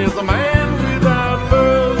 Lonely as a man without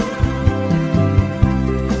love.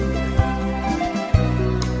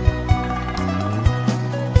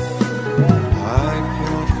 I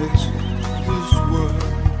cannot face this world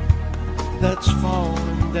that's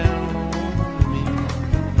falling down on me.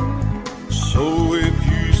 So if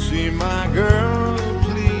you see my girl,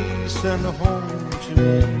 please send her home to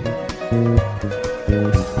me.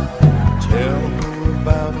 Tell her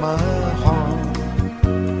about my heart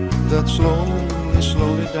that's slowly,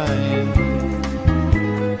 slowly dying.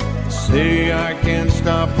 Say I can't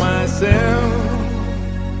stop myself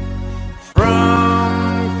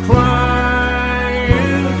from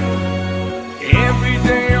crying. Every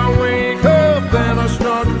day I wake up and I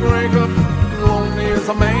start to break up. Lonely as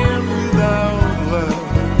a man without love.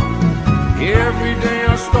 Every day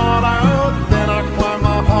I start out, then I cry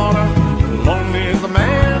my heart out. Lonely as a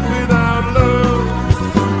man without love.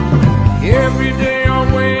 Every day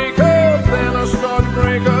I wake up, then I start to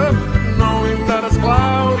break up, knowing that it's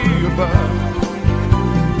cloudy above.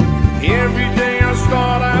 Every day I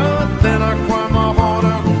start out, then I cry my heart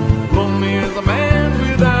out. Lonely as a man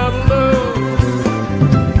without love.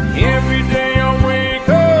 Every day I wake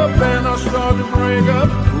up and I start to break up.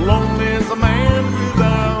 Lonely as a man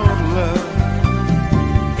without love.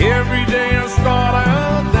 Every day I start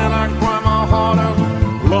out, then I cry my heart out.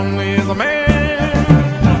 Lonely as a man.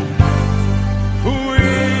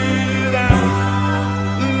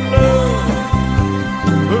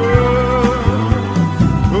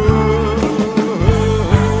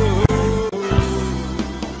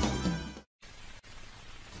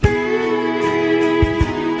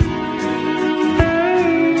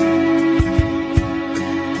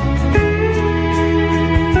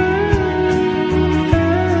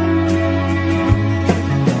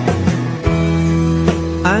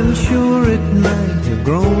 I'm sure it might have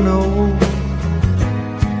grown old,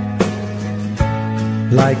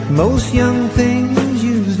 like most young things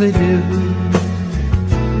usually do,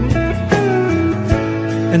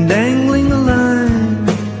 and dangling the line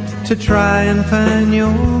to try and find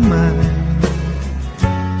your mind.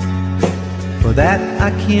 For that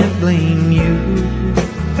I can't blame you.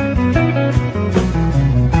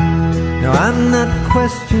 Now I'm not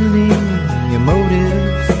questioning your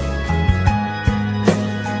motives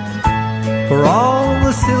for all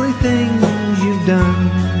the silly things you've done,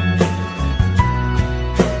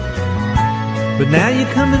 but now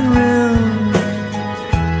you're coming round,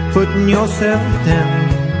 putting yourself down,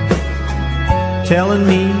 telling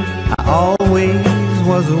me I always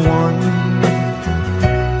was the one.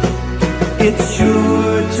 It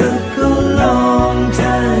sure took a long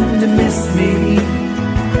time to miss me,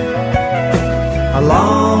 a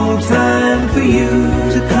long time for you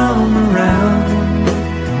to come around,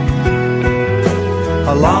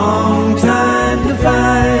 a long time to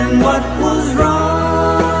find what was wrong.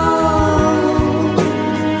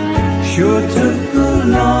 Sure took a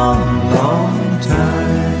long, long time.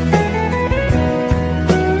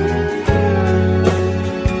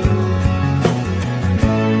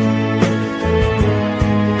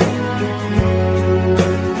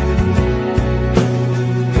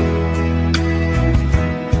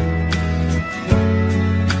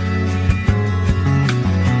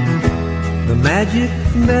 The magic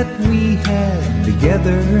that we had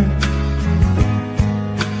together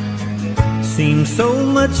seems so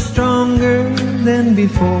much stronger than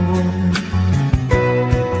before.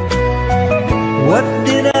 What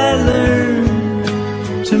did I learn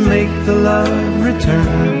to make the love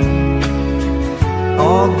return?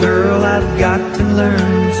 Oh girl, I've got to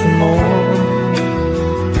learn some more.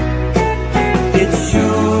 It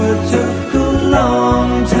sure took a long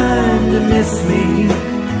time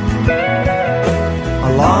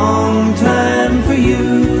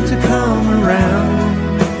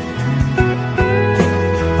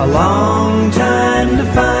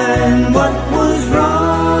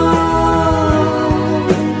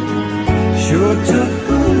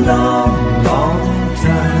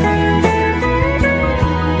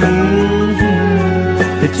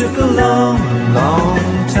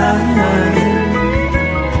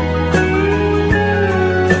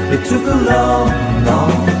It took a long,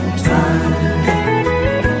 long time.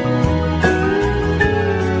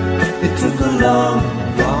 It took a long,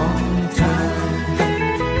 long time.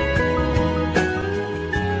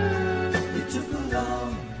 It took a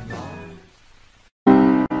long, long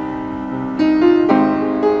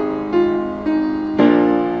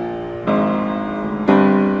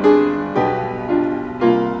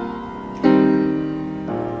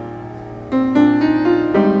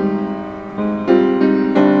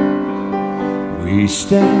We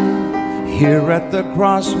stand here at the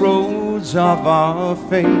crossroads of our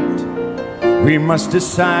fate. We must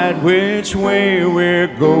decide which way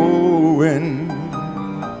we're going,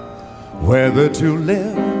 whether to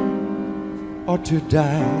live or to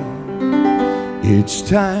die. Each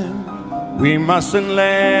time we mustn't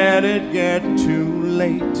let it get too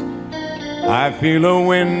late. I feel a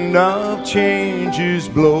wind of change is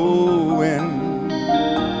blowing.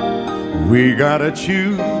 We gotta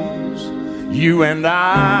choose, you and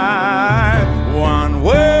I, one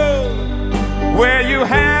world where you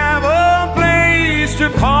have a place to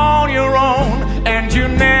call your own, and you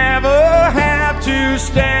never have to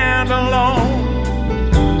stand alone.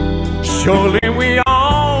 Surely we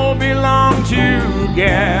all belong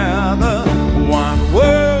together. One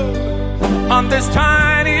world on this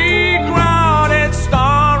tiny crowded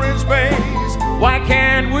star in space. Why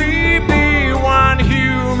can't we be one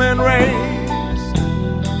human race?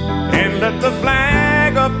 And let the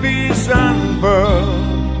flag of peace unfurl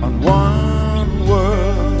on one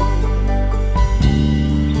world.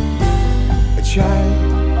 A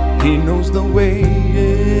child, he knows the way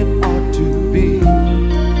it ought to be,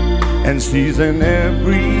 and sees in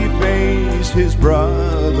every face his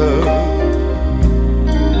brother.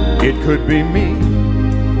 It could be me,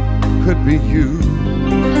 could be you.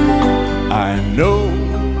 I know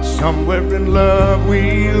somewhere in love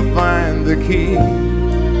we'll find the key,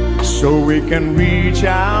 so we can reach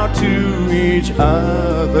out to each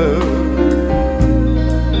other.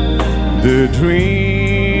 The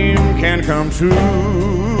dream can come true.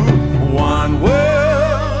 One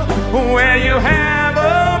world where you have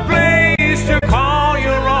a place to call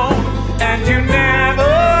your own, and you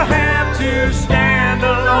never have to stand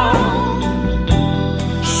alone.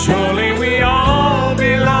 Surely we all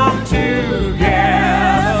belong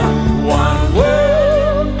together. One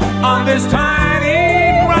world on this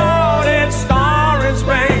tiny crowded star in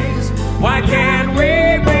space. Why can't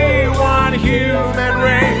we be one human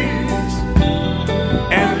race?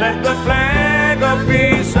 And let the flag of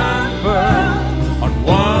peace unfurl on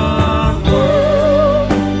one world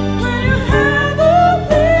where you have a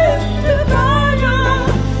place to call your own,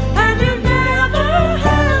 and you never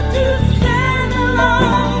have to stand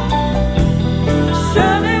alone.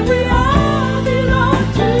 Surely we all belong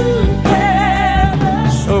together.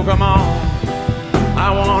 So come on, I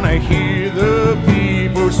wanna hear the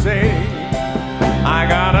people say, I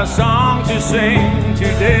got a song to sing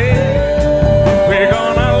today. We're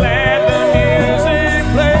gonna let the music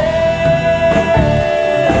play.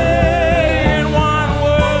 In one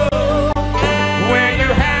world where you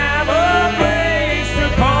have a place to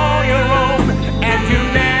call your own, and you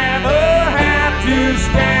never have to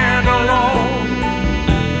stand alone.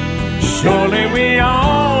 Surely we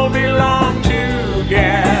all belong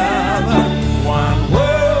together. One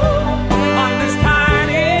world on this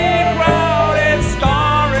tiny crowded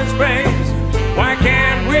star in space. Why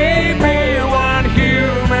can't we be one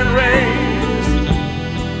human race?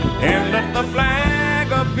 And let the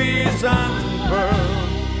flag of peace unfurl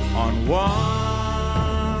on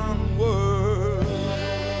one world.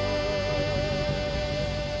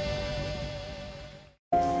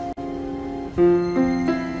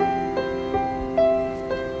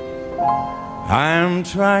 I'm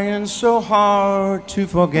trying so hard to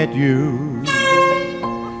forget you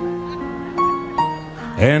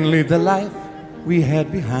and leave the life we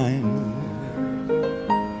had behind.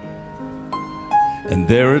 And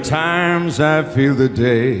there are times I feel the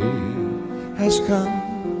day has come.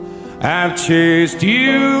 I've chased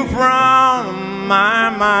you from my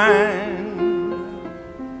mind,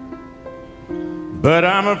 but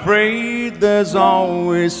I'm afraid there's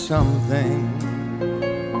always something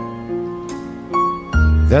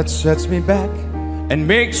that sets me back and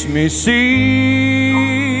makes me see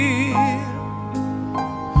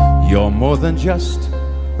you're more than just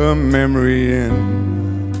a memory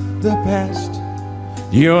in the past.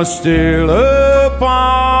 You're still a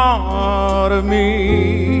part of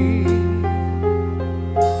me.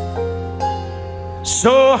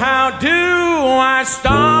 So how do I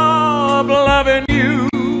stop loving you?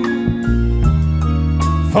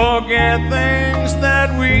 Forget things that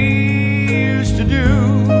we used to do.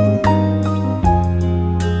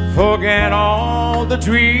 forget all the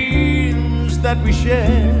dreams that we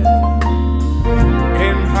shared,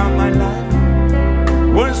 and how my life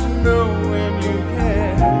was knowing you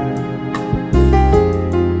cared.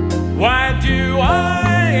 Why do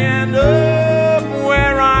I end up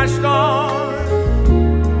where I start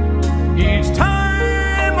each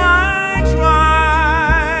time I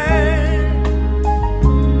try?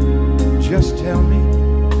 Just tell me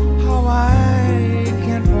how I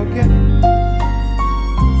can forget,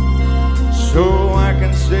 so I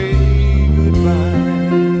can say goodbye.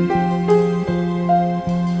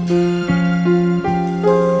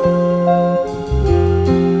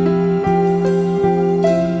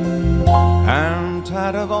 I'm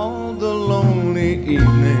tired of all the lonely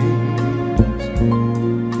evenings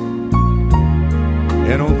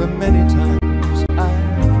and all the many times I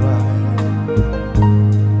cried.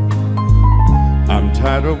 I'm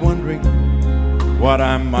tired of wondering what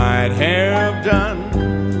I might have done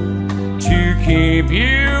to keep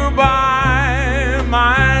you by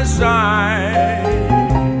my side,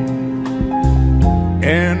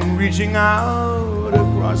 and reaching out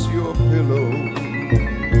across your pillow,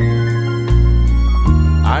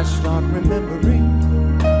 I start remembering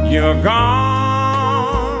you're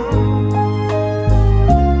gone.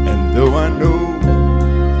 And though I know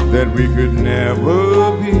that we could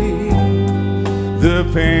never be, the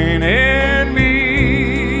pain in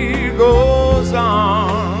me goes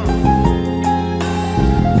on.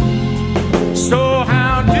 So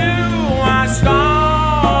how do I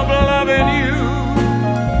stop loving you?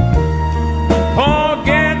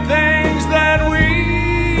 Forget things that we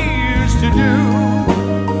used to do.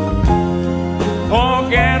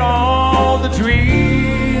 Forget all the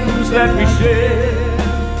dreams that we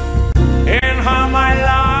shared, and how my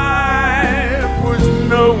life was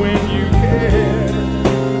knowing you cared.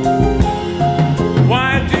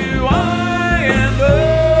 Why do I end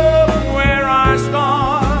up where I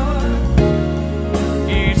start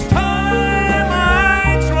each time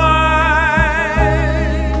I try?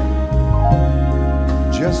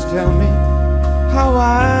 Just tell me how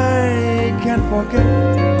I can forget,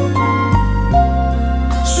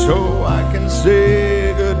 so I can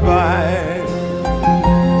say goodbye.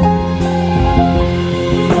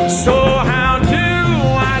 So how do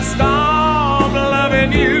I stop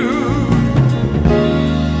loving you?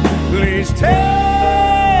 Please tell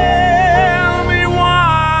me why.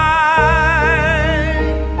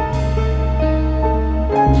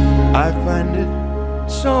 I find it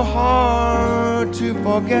so hard to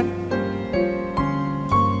forget,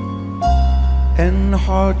 and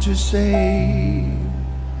hard to say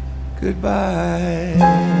goodbye.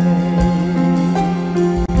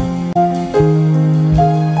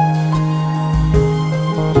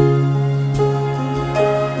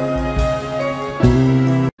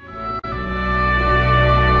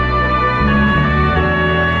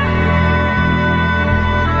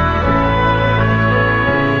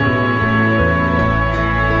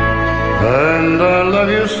 And I love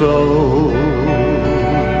you so.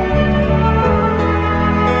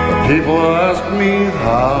 People ask me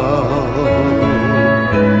how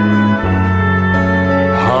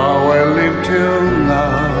I live till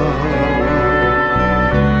now.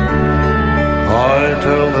 I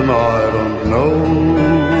tell them I don't know.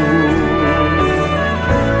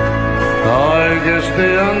 I guess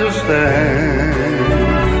they understand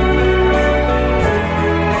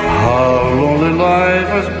how lonely life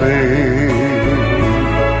has been.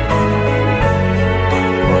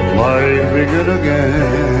 But life begin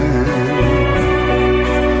again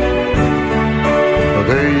the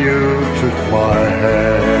day you took my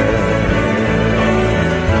hand.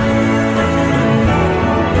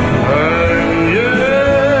 And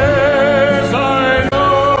yes, I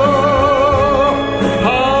know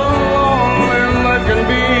how lonely life can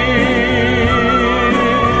be.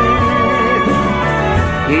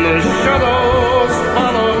 The shadows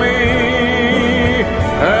follow me,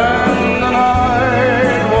 and the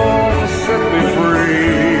night won't set me free.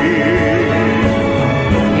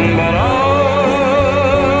 But I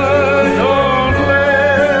don't let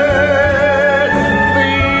the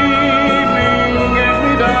evening get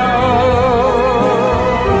me down.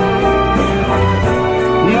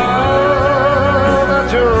 Now that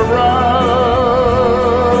you're around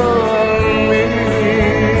me,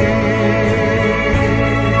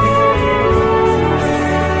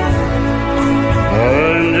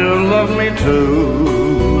 and you love me too.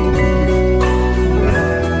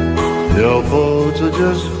 Your thoughts are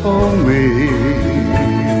just for me.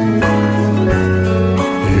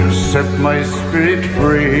 You set my spirit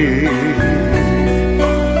free.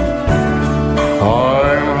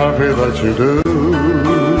 I'm happy that you do.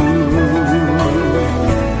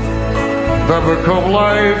 fabric of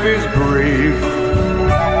life is brief,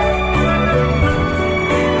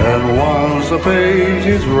 and once the page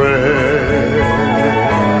is read,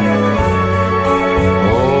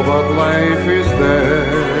 oh, but life is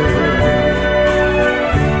there.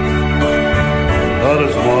 That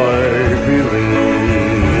is my belief.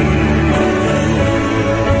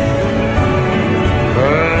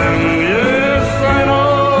 And yes, I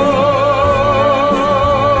know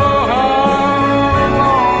how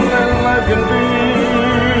long that life can be.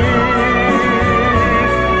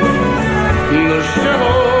 The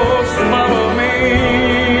shadows smile on me,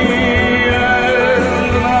 and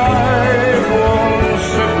the night won't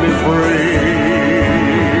set me free.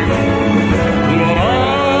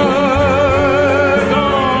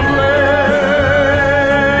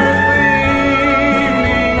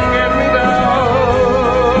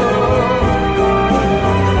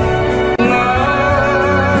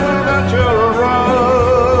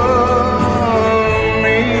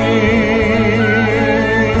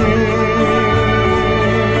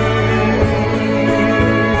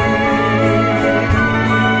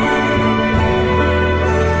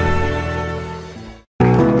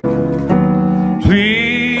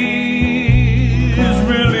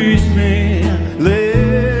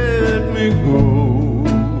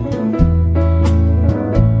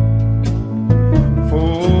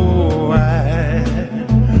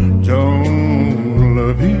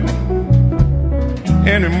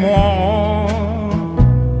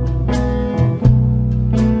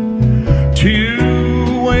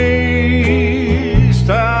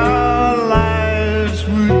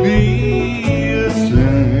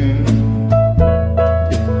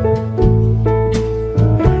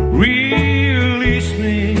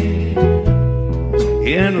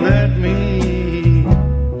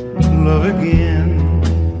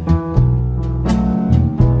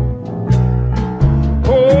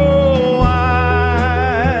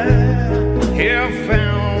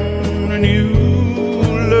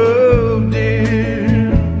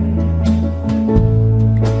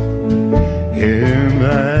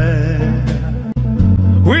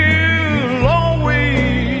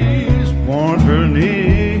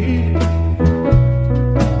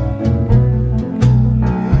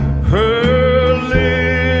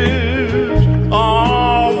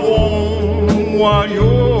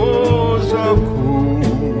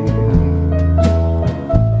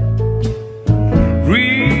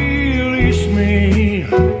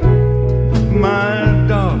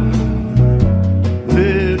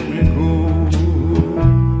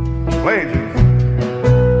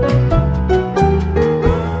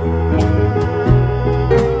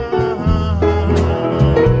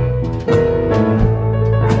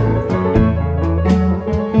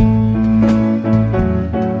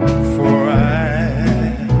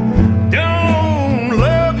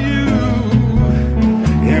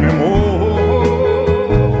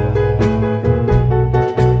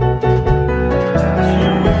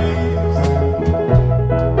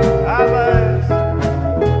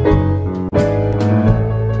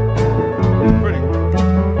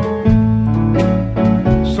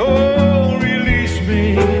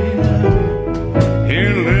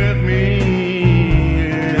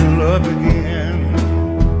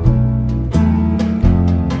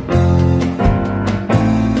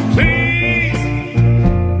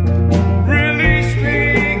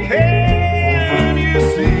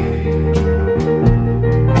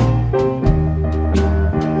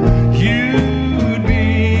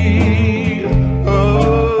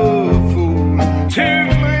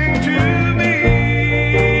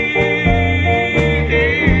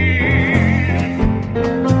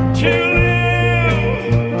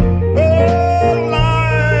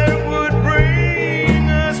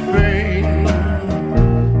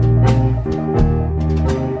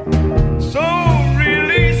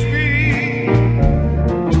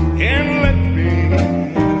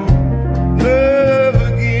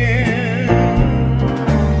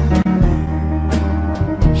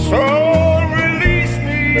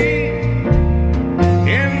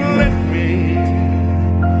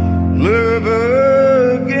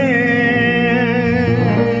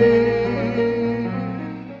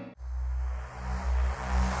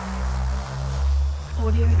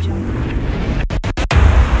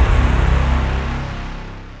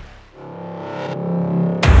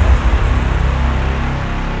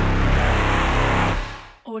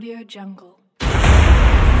 Audio Jungle.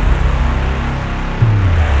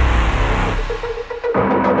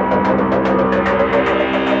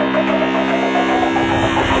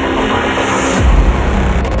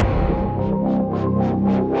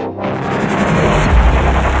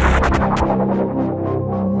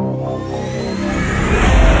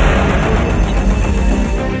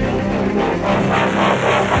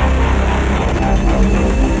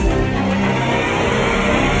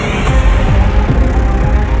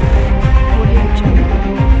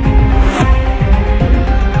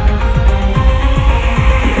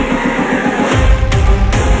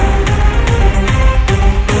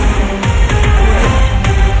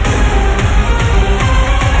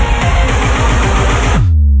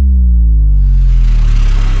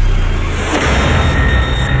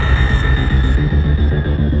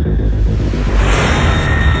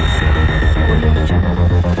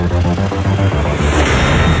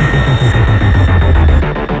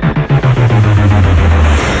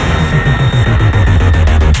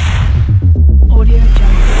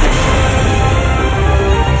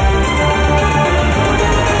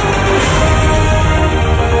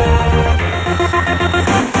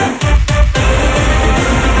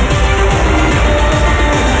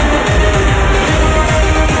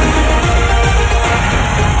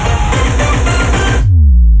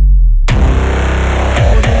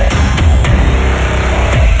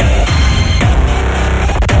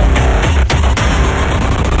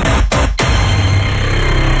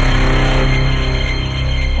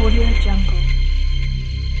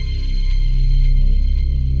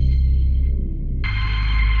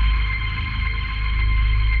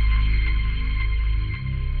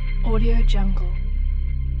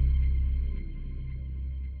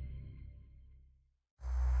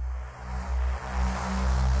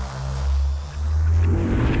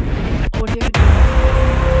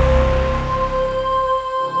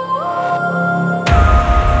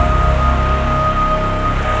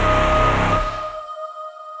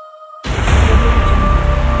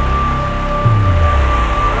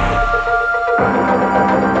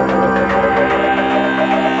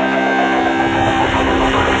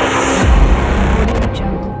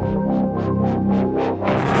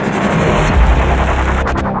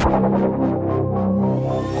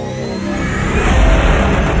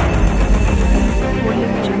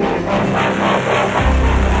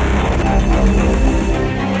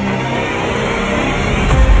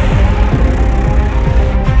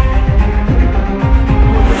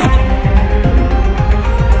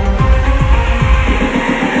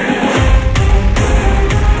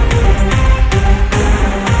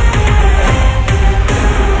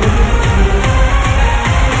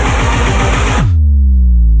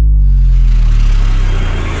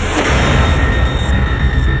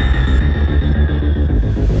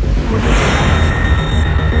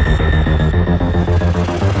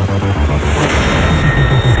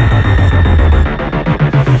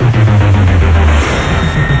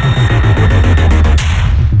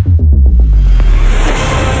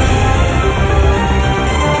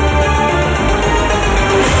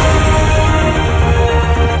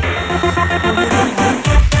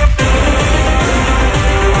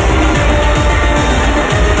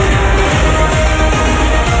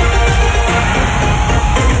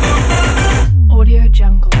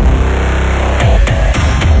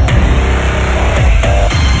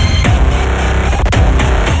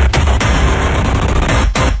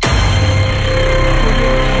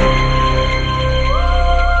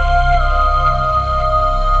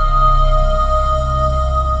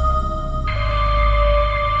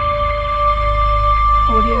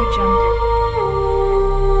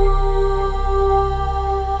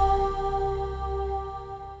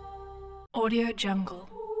 Jungle.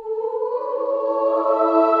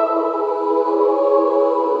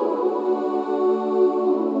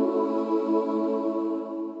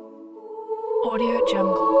 Audio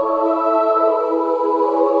Jungle.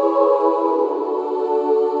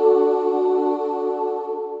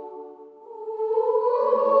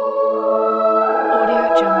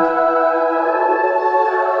 Audio Jungle.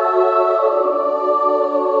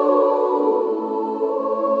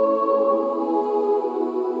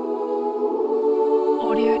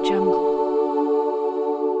 Audio Jungle.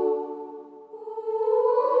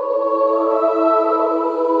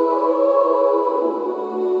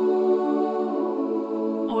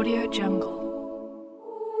 Audio Jungle.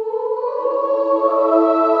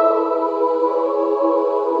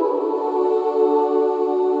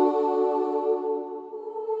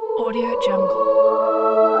 Audio Jungle.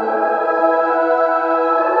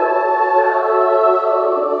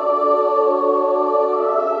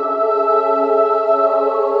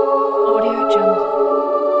 Audio Jungle.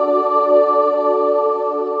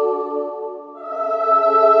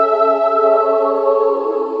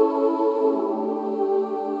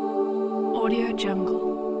 Audio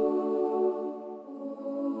Jungle.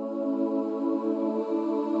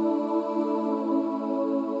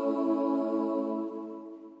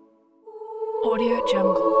 Audio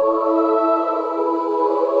Jungle.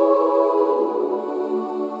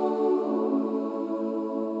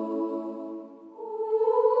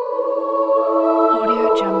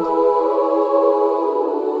 Audio Jungle.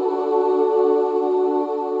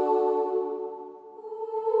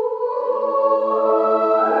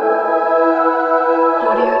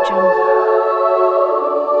 Audio Jungle.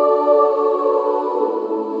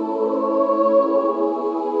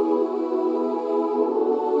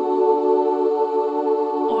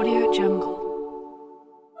 Audio Jungle.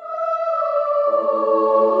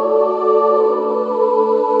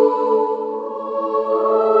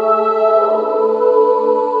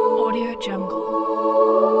 Audio Jungle.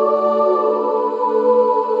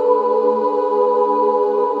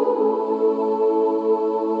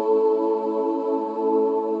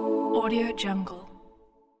 Audio Jungle.